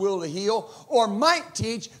God's will to heal, or might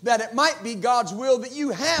teach that it might be God's will that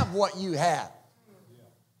you have what you have.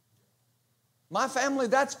 My family,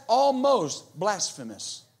 that's almost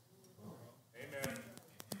blasphemous. Amen.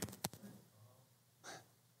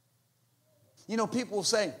 You know, people will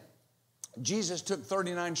say, Jesus took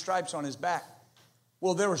 39 stripes on his back.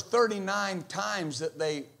 Well, there was 39 times that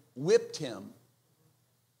they whipped him.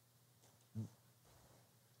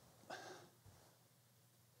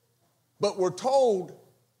 But we're told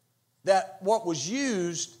that what was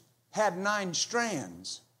used had 9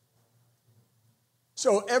 strands.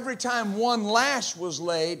 So every time one lash was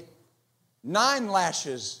laid, 9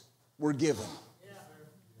 lashes were given.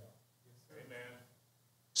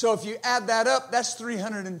 So if you add that up, that's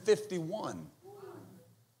 351.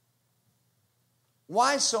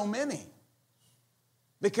 Why so many?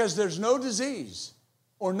 Because there's no disease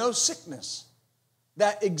or no sickness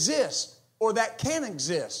that exists or that can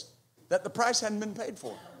exist that the price hadn't been paid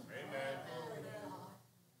for.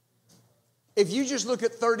 If you just look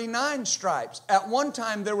at 39 stripes, at one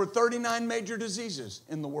time there were 39 major diseases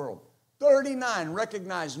in the world. 39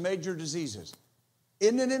 recognized major diseases.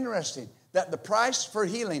 Isn't it interesting that the price for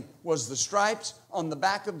healing was the stripes on the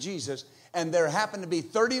back of Jesus, and there happened to be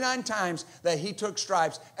 39 times that he took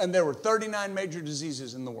stripes, and there were 39 major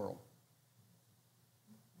diseases in the world.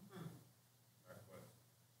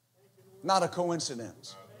 Not a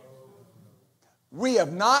coincidence. We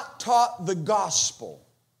have not taught the gospel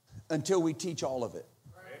until we teach all of it.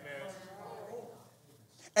 Amen.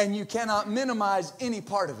 And you cannot minimize any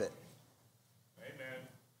part of it. Amen.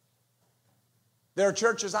 There are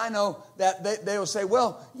churches I know that they'll say,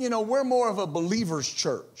 well, you know, we're more of a believer's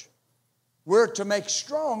church. We're to make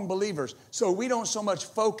strong believers, so we don't so much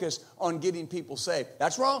focus on getting people saved.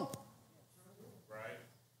 That's wrong. Right.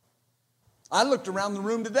 I looked around the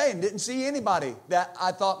room today and didn't see anybody that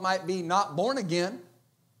I thought might be not born again.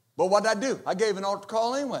 But what did I do? I gave an altar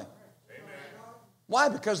call anyway. Why?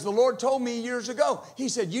 Because the Lord told me years ago. He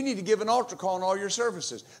said, you need to give an altar call in all your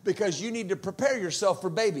services because you need to prepare yourself for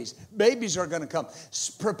babies. Babies are going to come.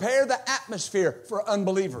 Prepare the atmosphere for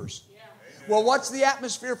unbelievers. Yeah. Well, what's the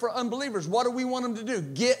atmosphere for unbelievers? What do we want them to do?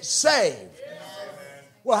 Get saved. Yeah.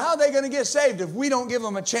 Well, how are they going to get saved if we don't give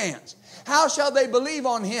them a chance? How shall they believe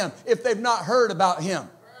on Him if they've not heard about Him?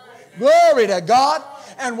 Glory to God.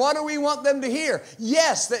 And what do we want them to hear?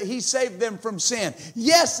 Yes, that He saved them from sin.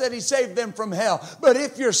 Yes, that He saved them from hell. But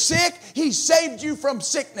if you're sick, He saved you from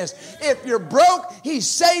sickness. If you're broke, He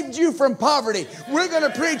saved you from poverty. We're going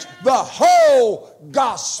to preach the whole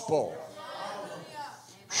gospel.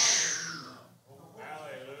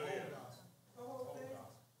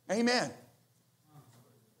 Amen.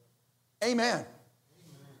 Amen.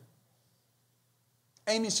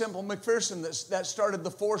 Amy Semple McPherson that started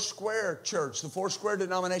the Four Square Church, the Four Square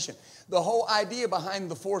denomination. The whole idea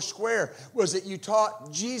behind the Four Square was that you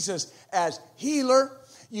taught Jesus as healer.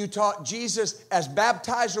 You taught Jesus as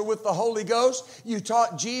baptizer with the Holy Ghost. You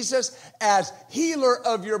taught Jesus as healer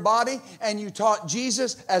of your body. And you taught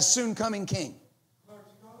Jesus as soon coming King. Amen.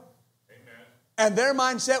 And their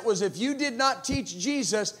mindset was if you did not teach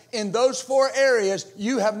Jesus in those four areas,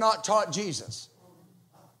 you have not taught Jesus.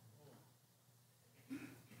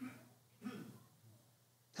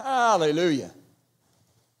 Hallelujah.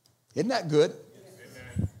 Isn't that good?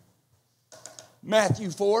 Amen. Matthew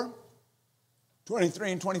 4,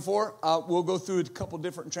 23 and 24. We'll go through a couple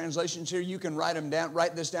different translations here. You can write them down,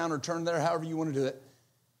 write this down or turn there, however you want to do it.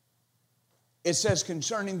 It says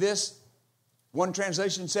concerning this, one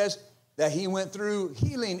translation says that He went through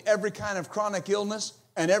healing every kind of chronic illness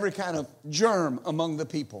and every kind of germ among the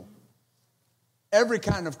people. Every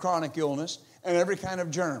kind of chronic illness and every kind of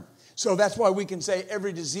germ. So that's why we can say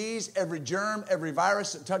every disease, every germ, every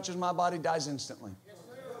virus that touches my body dies instantly. Yes,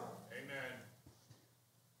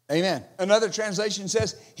 amen. Amen. Another translation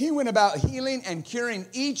says, He went about healing and curing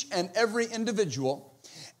each and every individual,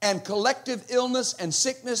 and collective illness and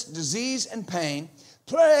sickness, disease and pain,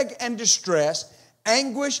 plague and distress,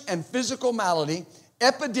 anguish and physical malady,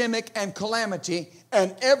 epidemic and calamity,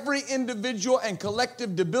 and every individual and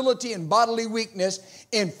collective debility and bodily weakness,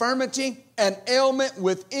 infirmity and ailment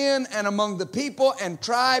within and among the people and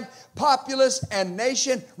tribe, populace and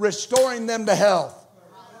nation, restoring them to health.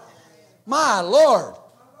 My Lord.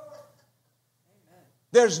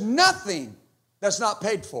 There's nothing that's not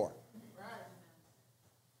paid for.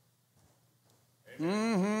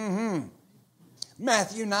 Mm-hmm.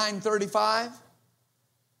 Matthew 9:35.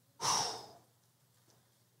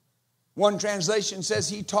 One translation says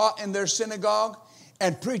He taught in their synagogue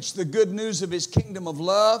and preached the good news of His kingdom of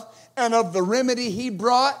love and of the remedy He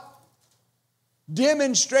brought,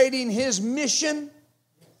 demonstrating His mission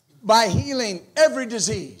by healing every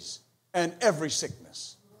disease and every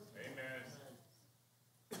sickness.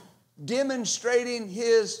 Amen. Demonstrating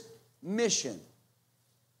His mission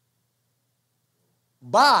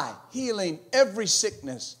by healing every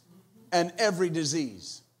sickness and every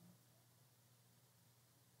disease.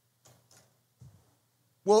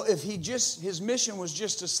 Well, if His mission was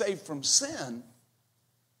just to save from sin,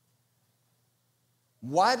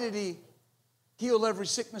 why did He heal every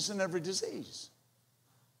sickness and every disease?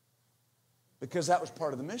 Because that was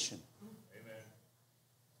part of the mission. Amen.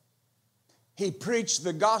 He preached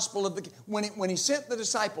the gospel of the... When he sent the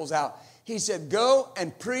disciples out, He said, go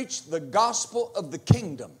and preach the gospel of the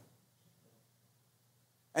kingdom.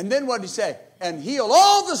 And then what did He say? And heal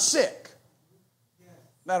all the sick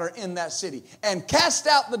that are in that city, and cast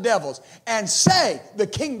out the devils, and say the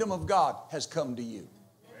kingdom of God has come to you.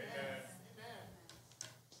 Amen.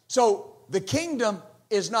 So the kingdom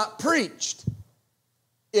is not preached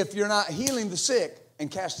if you're not healing the sick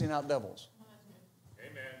and casting out devils.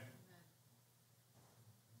 Amen.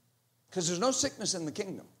 Because there's no sickness in the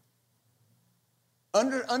kingdom.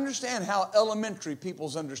 Understand how elementary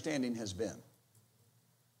people's understanding has been.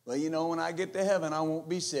 Well, you know, when I get to heaven, I won't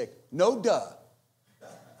be sick. No, duh.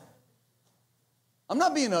 I'm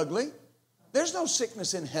not being ugly. There's no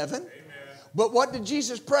sickness in heaven. Amen. But what did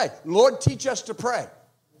Jesus pray? Lord, teach us to pray.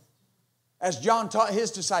 As John taught his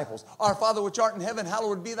disciples, Our Father which art in heaven,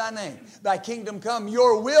 hallowed be thy name. Thy kingdom come,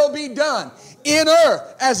 your will be done in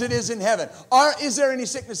earth as it is in heaven. Is there any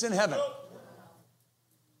sickness in heaven?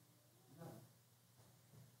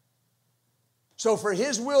 So for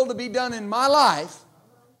his will to be done in my life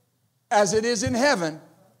as it is in heaven,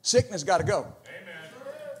 sickness got to go. Amen.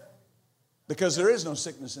 Because there is no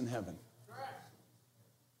sickness in heaven.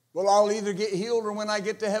 Well, I'll either get healed or when I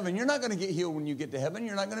get to heaven. You're not going to get healed when you get to heaven.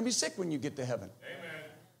 You're not going to be sick when you get to heaven. Amen.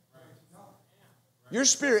 Your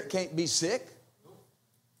spirit can't be sick.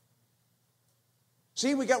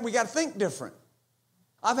 See, we got to think different.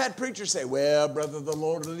 I've had preachers say, well, brother, the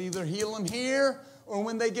Lord will either heal them here or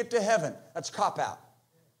when they get to heaven. That's cop-out.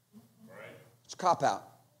 Right. It's cop-out.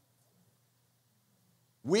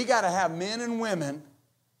 We got to have men and women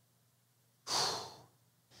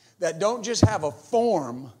that don't just have a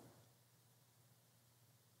form,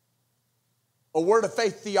 a word of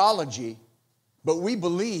faith theology, but we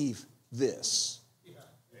believe this.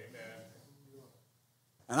 Amen.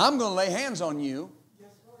 And I'm going to lay hands on you,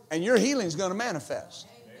 and your healing is going to manifest.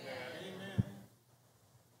 Amen.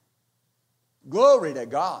 Glory to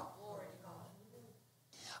God.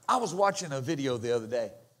 I was watching a video the other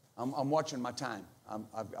day. I'm watching my time.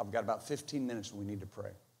 I've got about 15 minutes and we need to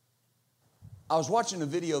pray. I was watching a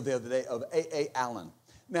video the other day of A.A. Allen.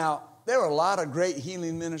 Now, there are a lot of great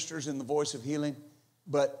healing ministers in the Voice of Healing,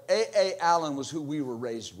 but A.A. Allen was who we were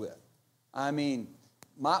raised with. I mean,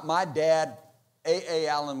 my dad, A.A.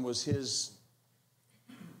 Allen was his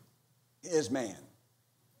man.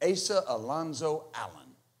 Asa Alonzo Allen.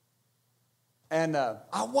 And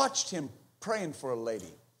I watched him praying for a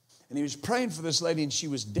lady. And he was praying for this lady and she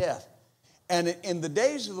was deaf. And in the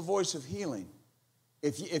days of the Voice of Healing,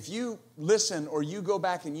 if you listen or you go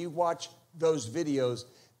back and you watch those videos,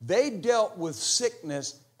 they dealt with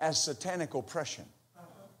sickness as satanic oppression.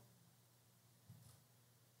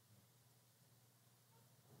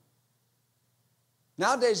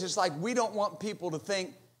 Nowadays, it's like we don't want people to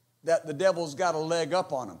think that the devil's got a leg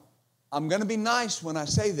up on them. I'm going to be nice when I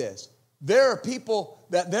say this. There are people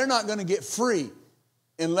that they're not going to get free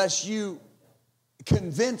unless you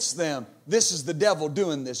convince them this is the devil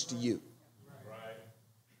doing this to you.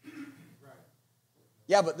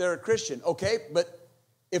 Yeah, but they're a Christian. Okay, but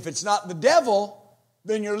if it's not the devil,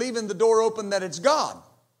 then you're leaving the door open that it's God.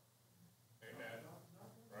 Amen.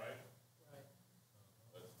 Right?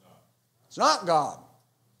 It's not God.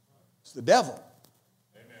 It's the devil.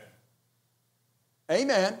 Amen.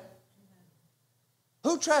 Amen.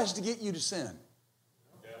 Who tries to get you to sin?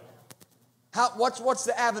 What's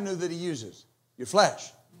the avenue that he uses? Your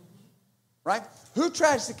flesh. Right? Who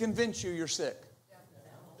tries to convince you you're sick?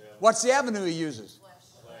 What's the avenue he uses?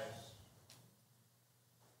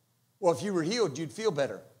 Well, if you were healed, you'd feel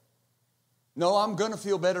better. No, I'm going to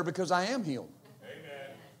feel better because I am healed.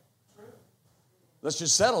 Amen. Let's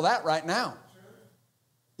just settle that right now.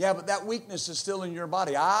 Yeah, but that weakness is still in your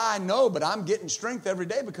body. I know, but I'm getting strength every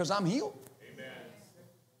day because I'm healed. Amen.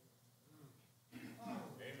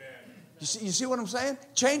 Amen. You see what I'm saying?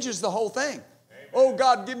 Changes the whole thing. Amen. Oh,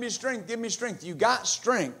 God, give me strength, give me strength. You got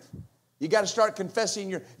strength. You got to start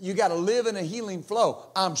confessing you got to live in a healing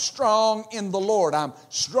flow. I'm strong in the Lord. I'm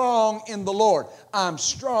strong in the Lord. I'm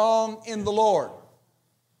strong in the Lord.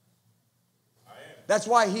 That's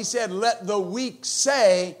why he said, let the weak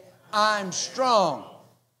say, I'm strong.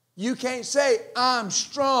 You can't say, I'm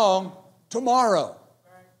strong tomorrow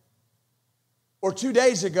or 2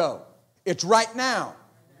 days ago. It's right now.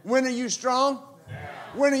 When are you strong?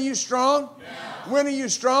 When are you strong? When are you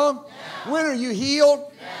strong? When are you healed?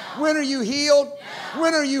 When are you healed?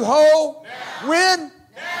 When are you whole? When?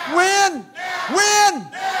 When?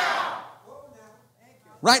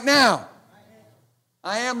 Right now.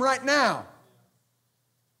 I am right now.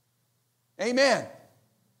 Amen.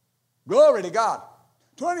 Glory to God.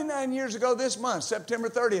 29 years ago this month, September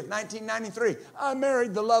 30th, 1993, I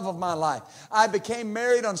married the love of my life. I became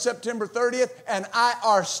married on September 30th, and I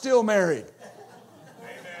are still married.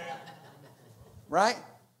 Amen. Right?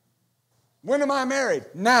 When am I married?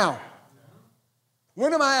 Now.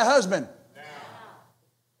 When am I a husband? Now.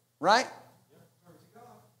 Right?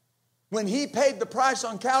 When he paid the price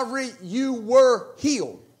on Calvary, you were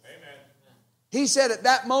healed. Amen. He said at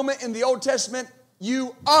that moment in the Old Testament,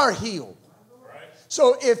 you are healed. Right.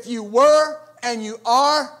 So if you were and you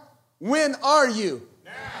are, when are you?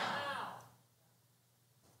 Now.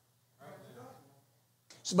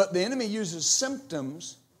 So, but the enemy uses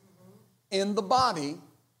symptoms in the body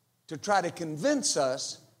to try to convince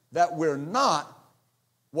us that we're not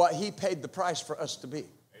what he paid the price for us to be.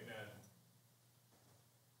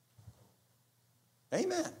 Amen.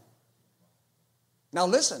 Amen. Now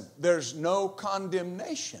listen, there's no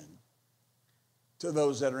condemnation to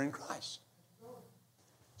those that are in Christ.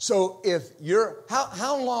 So if you're,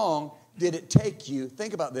 how long did it take you,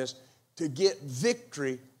 think about this, to get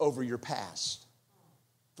victory over your past?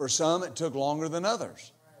 For some, it took longer than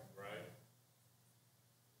others. Right.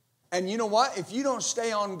 And you know what? If you don't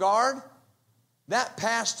stay on guard, that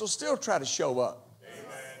past will still try to show up.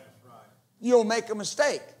 Amen. You'll make a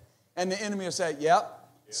mistake. And the enemy will say, yep,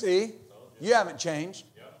 see, you haven't changed.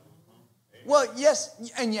 Yep. Well,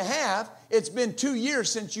 yes, and you have. It's been 2 years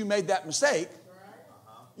since you made that mistake.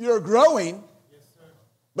 You're growing,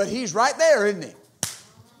 but he's right there, isn't he?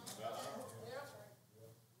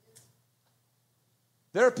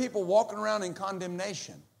 There are people walking around in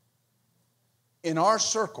condemnation in our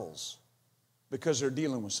circles because they're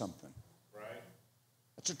dealing with something. Right.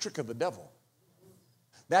 That's a trick of the devil.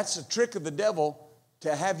 That's a trick of the devil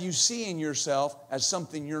to have you seeing yourself as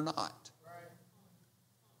something you're not.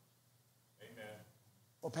 Amen.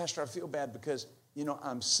 Well, Pastor, I feel bad because,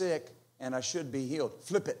 I'm sick and I should be healed.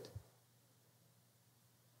 Flip it.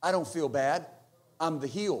 I don't feel bad. I'm the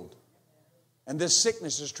healed. And this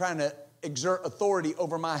sickness is trying to exert authority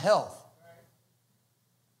over my health.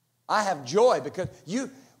 I have joy because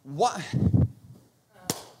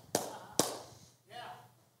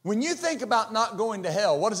when you think about not going to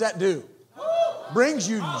hell, what does that do? Brings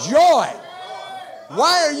you joy.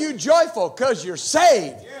 Why are you joyful? Because you're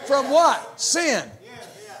saved from what? Sin.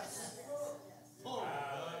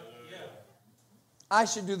 I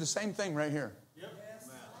should do the same thing right here.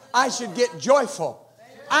 I should get joyful.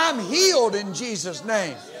 I'm healed in Jesus'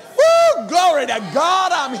 name. Woo! Glory to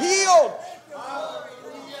God, I'm healed.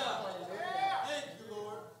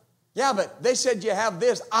 Yeah, but they said you have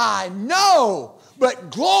this. I know. But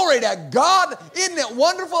glory to God, isn't it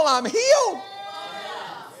wonderful? I'm healed.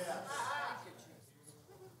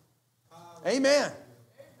 Amen.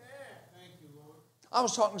 I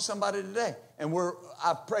was talking to somebody today, and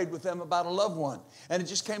I prayed with them about a loved one. And it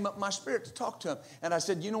just came up in my spirit to talk to them. And I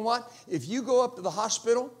said, you know what? If you go up to the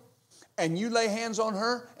hospital and you lay hands on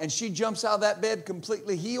her and she jumps out of that bed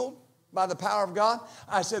completely healed by the power of God,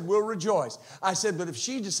 I said, we'll rejoice. I said, but if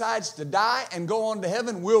she decides to die and go on to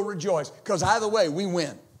heaven, we'll rejoice. Because either way, we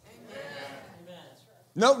win.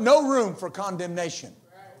 No room for condemnation.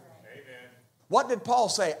 Amen. What did Paul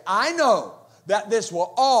say? I know that this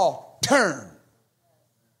will all turn.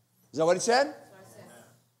 Is that what he said?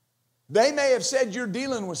 They may have said you're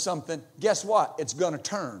dealing with something. Guess what? It's going to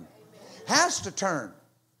turn. Has to turn.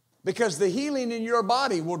 Because the healing in your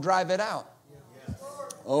body will drive it out.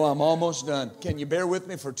 Oh, I'm almost done. Can you bear with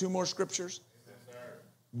me for 2 more scriptures?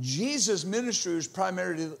 Jesus' ministry was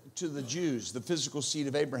primarily to the Jews, the physical seed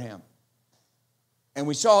of Abraham. And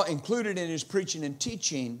we saw included in his preaching and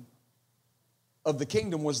teaching of the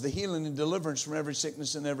kingdom was the healing and deliverance from every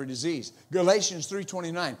sickness and every disease. Galatians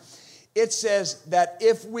 3:29. It says that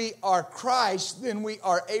if we are Christ, then we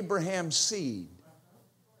are Abraham's seed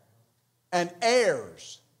and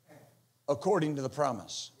heirs according to the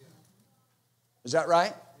promise. Is that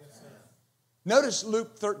right? Yes, sir. Notice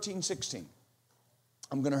Luke 13:16.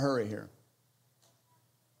 I'm going to hurry here.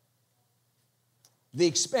 The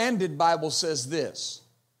Expanded Bible says this.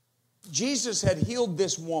 Jesus had healed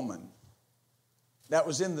this woman that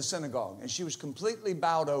was in the synagogue, and she was completely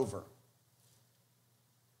bowed over.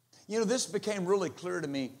 This became really clear to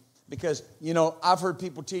me because, I've heard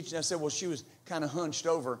people teach, and I said, well, she was kind of hunched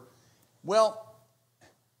over. Well,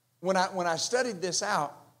 when I studied this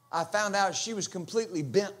out, I found out she was completely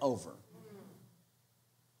bent over.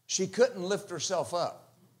 She couldn't lift herself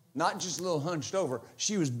up. Not just a little hunched over.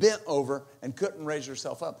 She was bent over and couldn't raise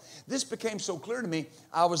herself up. This became so clear to me.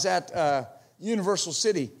 I was at Universal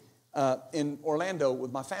City in Orlando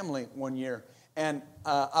with my family one year. And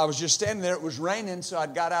I was just standing there. It was raining, so I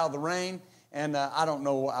got out of the rain. And I don't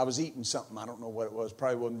know, I was eating something. I don't know what it was.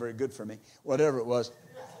 Probably wasn't very good for me, whatever it was.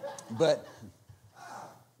 But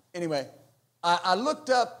anyway, I looked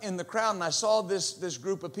up in the crowd and I saw this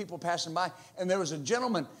group of people passing by. And there was a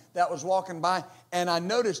gentleman that was walking by. And I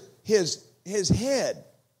noticed his head.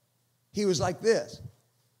 He was like this.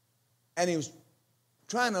 And he was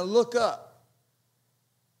trying to look up.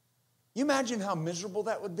 You imagine how miserable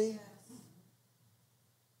that would be?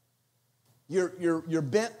 You're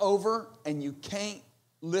bent over and you can't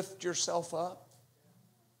lift yourself up.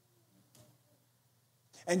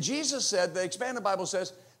 And Jesus said, the Expanded Bible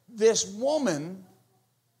says, this woman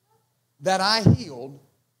that I healed,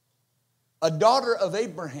 a daughter of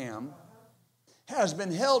Abraham, has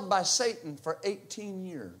been held by Satan for 18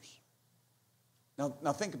 years.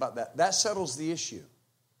 Now think about that. That settles the issue.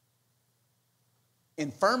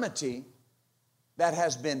 Infirmity that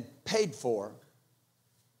has been paid for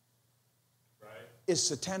is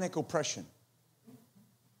satanic oppression.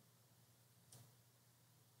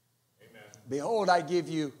 Amen. Behold, I give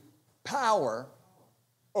you power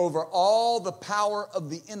over all the power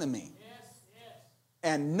of the enemy.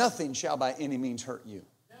 And nothing shall by any means hurt you.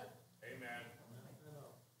 Amen.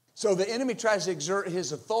 So the enemy tries to exert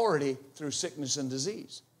his authority through sickness and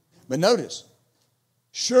disease. But notice,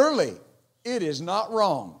 surely it is not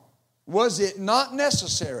wrong. Was it not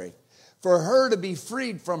necessary for her to be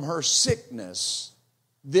freed from her sickness,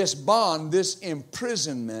 this bond, this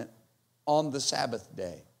imprisonment on the Sabbath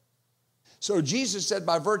day? So Jesus said,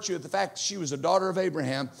 by virtue of the fact she was a daughter of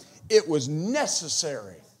Abraham, it was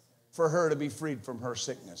necessary for her to be freed from her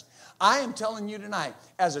sickness. I am telling you tonight,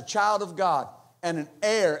 as a child of God and an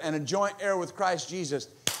heir and a joint heir with Christ Jesus,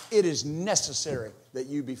 it is necessary that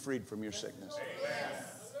you be freed from your sickness. Amen.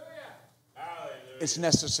 It's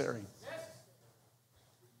necessary.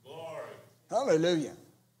 Glory. Hallelujah.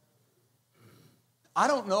 I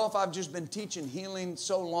don't know if I've just been teaching healing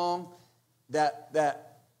so long that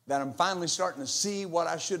I'm finally starting to see what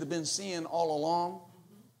I should have been seeing all along.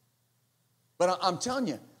 But I'm telling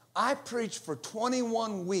you, I preached for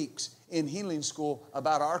 21 weeks in healing school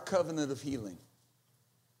about our covenant of healing.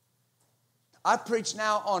 I preach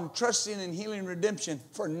now on trusting in healing redemption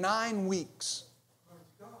for 9 weeks.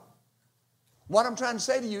 What I'm trying to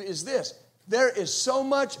say to you is this. There is so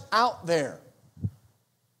much out there.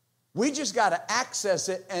 We just got to access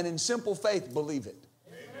it and in simple faith believe it.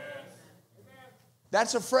 Amen.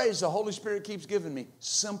 That's a phrase the Holy Spirit keeps giving me.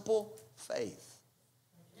 Simple faith.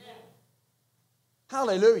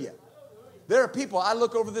 Hallelujah. There are people, I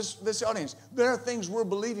look over this audience. There are things we're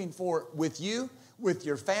believing for with you, with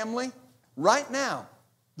your family. Right now,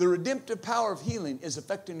 the redemptive power of healing is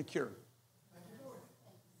affecting a cure.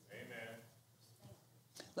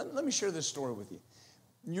 Amen. Let me share this story with you.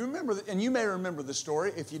 You remember, and you may remember the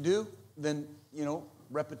story. If you do, then,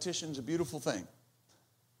 repetition's a beautiful thing.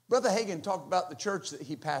 Brother Hagin talked about the church that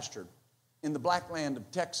he pastored in the black land of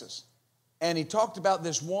Texas. And he talked about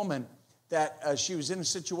this woman that she was in a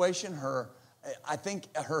situation, I think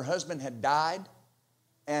her husband had died,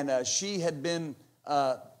 and she had been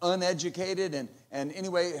uneducated, and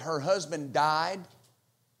anyway, her husband died,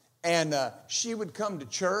 and she would come to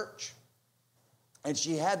church, and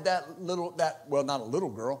she had not a little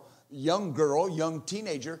girl, young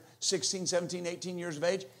teenager, 16, 17, 18 years of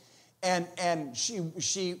age, and she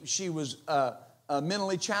was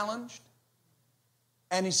mentally challenged.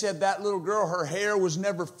 And he said that little girl, her hair was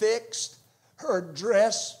never fixed. Her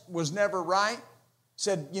dress was never right.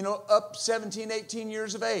 Said, up 17, 18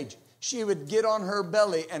 years of age, she would get on her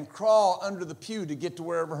belly and crawl under the pew to get to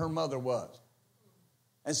wherever her mother was.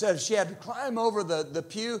 And so if she had to climb over the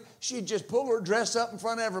pew, she'd just pull her dress up in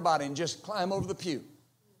front of everybody and just climb over the pew.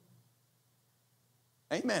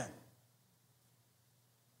 Amen.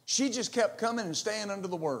 She just kept coming and staying under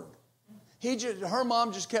the Word. Her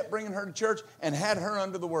mom just kept bringing her to church and had her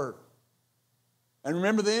under the Word. And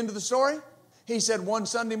remember the end of the story? He said one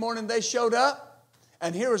Sunday morning they showed up,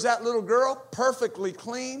 and here was that little girl, perfectly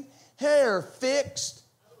clean, hair fixed,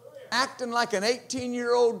 acting like an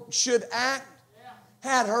 18-year-old should act,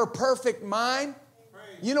 had her perfect mind.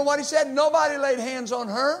 You know what he said? Nobody laid hands on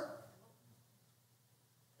her.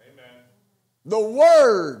 Amen. The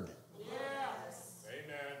Word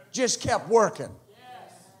just kept working.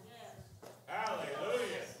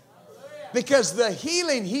 Because the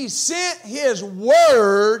healing, He sent His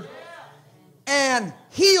Word and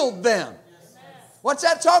healed them. What's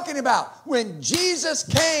that talking about? When Jesus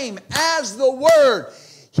came as the Word,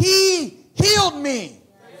 He healed me.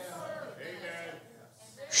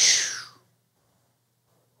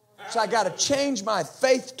 So I got to change my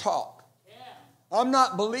faith talk. I'm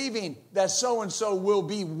not believing that so-and-so will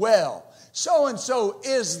be well. So-and-so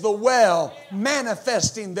is the well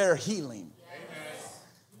manifesting their healing.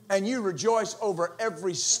 And you rejoice over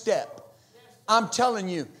every step. I'm telling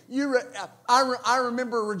you, I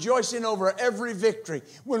remember rejoicing over every victory.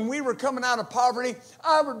 When we were coming out of poverty,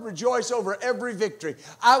 I would rejoice over every victory.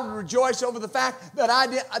 I would rejoice over the fact that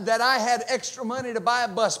I had extra money to buy a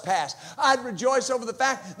bus pass. I'd rejoice over the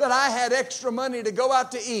fact that I had extra money to go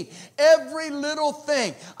out to eat. Every little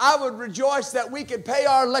thing, I would rejoice that we could pay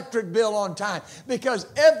our electric bill on time, because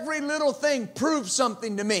every little thing proves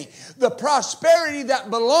something to me. The prosperity that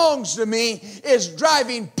belongs to me is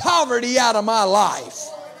driving poverty out of my life.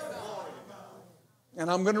 And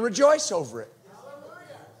I'm going to rejoice over it.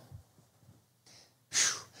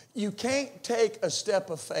 You can't take a step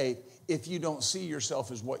of faith if you don't see yourself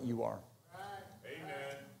as what you are.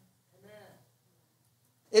 Amen.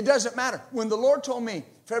 It doesn't matter. When the Lord told me,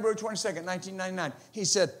 February 22nd, 1999, He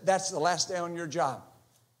said, that's the last day on your job.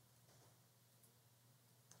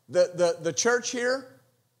 The church here,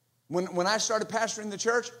 when I started pastoring the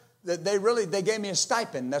church, they gave me a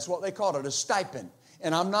stipend. That's what they called it, a stipend.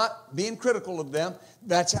 And I'm not being critical of them.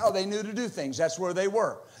 That's how they knew to do things. That's where they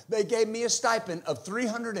were. They gave me a stipend of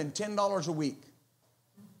 $310 a week.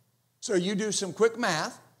 So you do some quick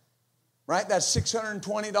math, right? That's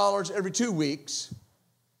 $620 every 2 weeks,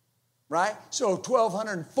 right? So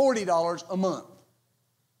 $1,240 a month.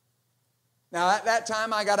 Now, at that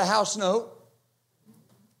time, I got a house note.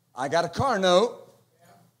 I got a car note.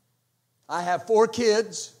 I have 4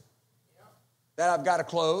 kids that I've got to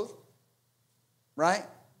clothe, right?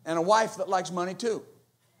 And a wife that likes money too.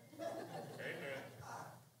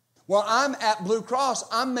 Well, I'm at Blue Cross.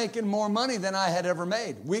 I'm making more money than I had ever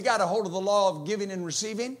made. We got a hold of the law of giving and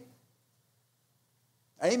receiving.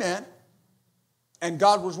 Amen. And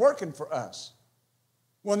God was working for us.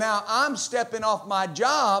 Well, now I'm stepping off my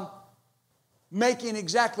job making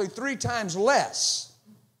exactly 3 times less.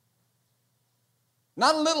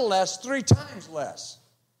 Not a little less, 3 times less.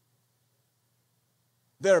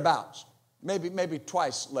 Thereabouts. Maybe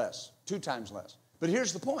twice less, 2 times less. But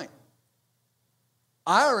here's the point.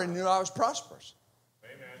 I already knew I was prosperous.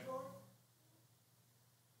 Amen.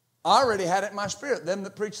 I already had it in my spirit. Them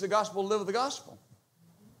that preach the gospel live the gospel.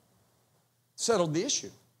 Settled the issue.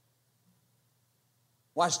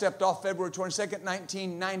 Well, I stepped off February 22nd,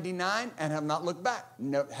 1999 and have not looked back.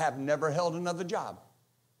 Have never held another job.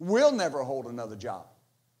 Will never hold another job.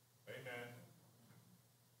 Amen.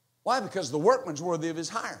 Why? Because the workman's worthy of his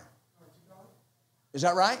hire. Is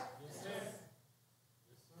that right? Yes.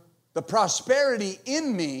 The prosperity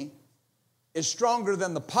in me is stronger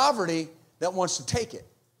than the poverty that wants to take it.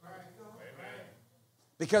 Amen.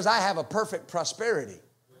 Because I have a perfect prosperity.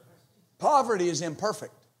 Poverty is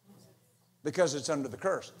imperfect because it's under the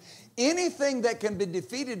curse. Anything that can be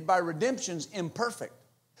defeated by redemption is imperfect.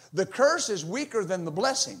 The curse is weaker than the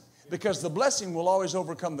blessing because the blessing will always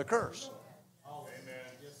overcome the curse.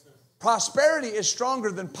 Prosperity is stronger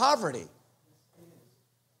than poverty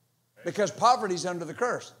because poverty is under the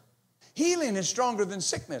curse. Healing is stronger than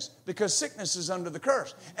sickness because sickness is under the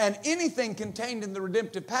curse. And anything contained in the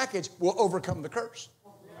redemptive package will overcome the curse.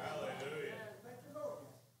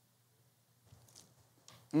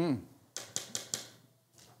 Hallelujah.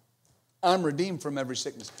 I'm redeemed from every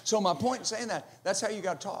sickness. So my point in saying that's how you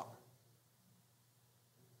got to talk.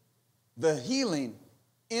 The healing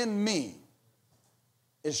in me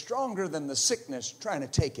is stronger than the sickness trying to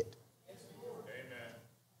take it. Amen.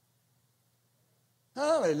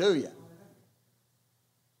 Hallelujah.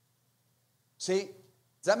 See,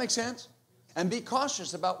 does that make sense? And be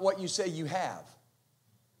cautious about what you say you have.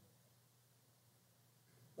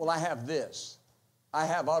 Well, I have this. I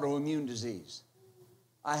have autoimmune disease.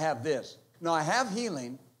 I have this. No, I have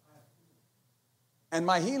healing. And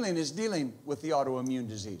my healing is dealing with the autoimmune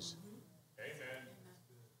disease. Amen.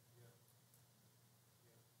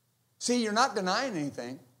 See, you're not denying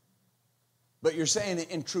anything, but you're saying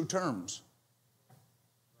it in true terms.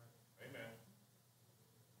 Amen.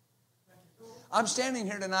 I'm standing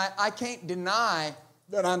here tonight. I can't deny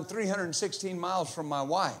that I'm 316 miles from my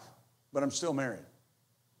wife, but I'm still married.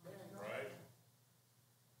 Right.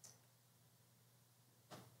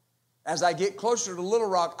 As I get closer to Little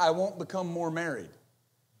Rock, I won't become more married.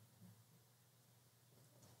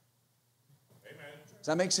 Amen. Does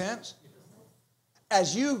that make sense?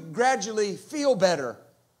 As you gradually feel better,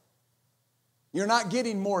 you're not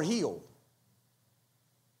getting more healed.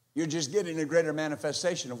 You're just getting a greater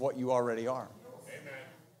manifestation of what you already are. Amen.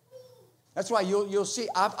 That's why you'll see,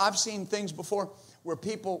 I've seen things before where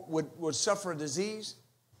people would suffer a disease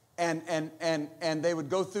and they would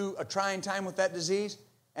go through a trying time with that disease.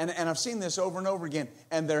 And I've seen this over and over again.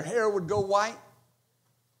 And their hair would go white.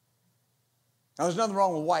 Now, there's nothing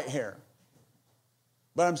wrong with white hair.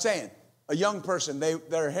 But I'm saying, a young person,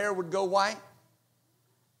 their hair would go white.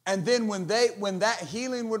 And then when that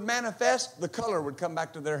healing would manifest, the color would come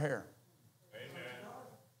back to their hair. Amen.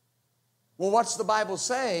 Well, what's the Bible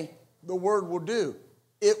say the Word will do?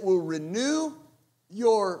 It will renew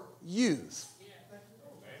your youth. Amen.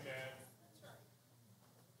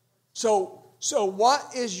 So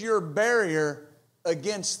what is your barrier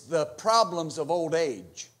against the problems of old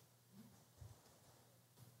age?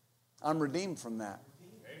 I'm redeemed from that.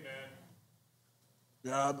 Amen.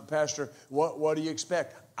 Yeah, but Pastor, what do you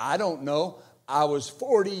expect? I don't know. I was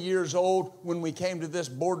 40 years old when we came to this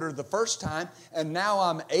border the first time, and now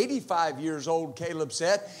I'm 85 years old, Caleb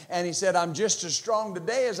said. And he said, I'm just as strong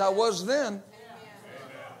today as I was then. Amen.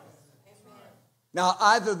 Now,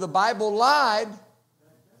 either the Bible lied,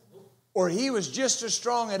 or he was just as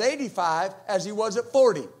strong at 85 as he was at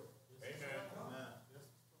 40. Amen.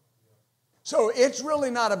 So it's really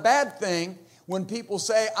not a bad thing when people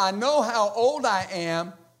say, I know how old I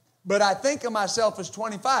am, but I think of myself as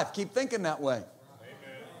 25. Keep thinking that way.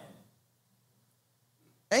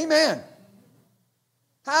 Amen. Amen.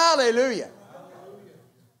 Hallelujah.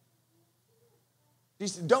 He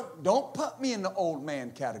said, don't put me in the old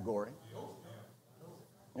man category.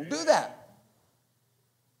 Don't do that.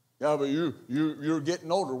 Yeah, but you're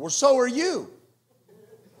getting older. Well, so are you.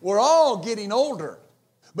 We're all getting older.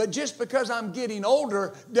 But just because I'm getting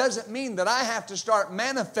older doesn't mean that I have to start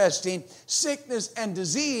manifesting sickness and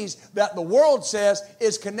disease that the world says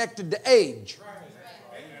is connected to age.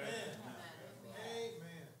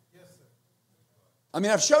 I mean,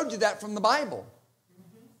 I've showed you that from the Bible.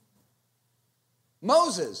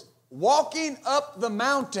 Moses walking up the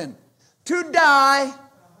mountain to die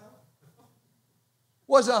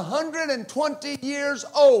was 120 years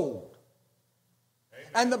old.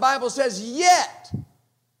 And the Bible says, yet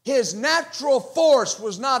his natural force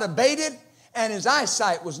was not abated and his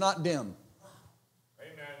eyesight was not dim.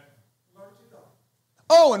 Amen.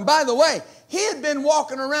 Oh, and by the way, he had been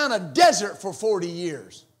walking around a desert for 40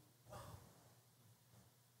 years.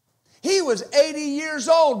 He was 80 years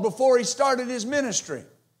old before he started his ministry.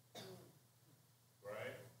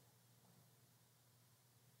 Right.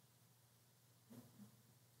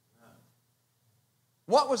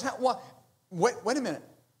 Wait a minute.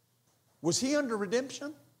 Was he under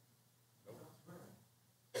redemption?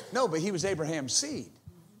 No, but he was Abraham's seed.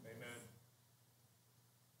 Amen.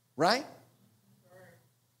 Right?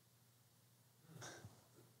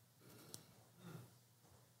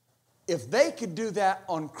 If they could do that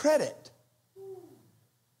on credit,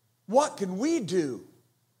 what can we do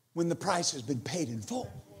when the price has been paid in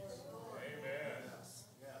full?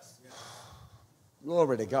 Amen.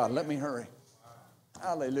 Glory to God. Let me hurry.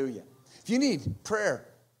 Hallelujah. If you need prayer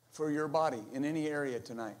for your body in any area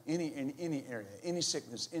tonight, in any area, any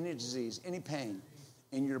sickness, any disease, any pain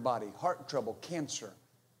in your body, heart trouble, cancer,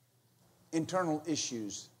 internal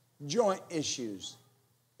issues, joint issues,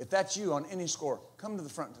 if that's you on any score, come to the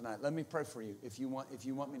front tonight. Let me pray for you. If you want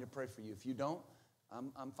me to pray for you. If you don't,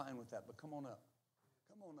 I'm fine with that. But come on up.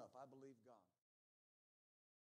 Come on up. I believe God.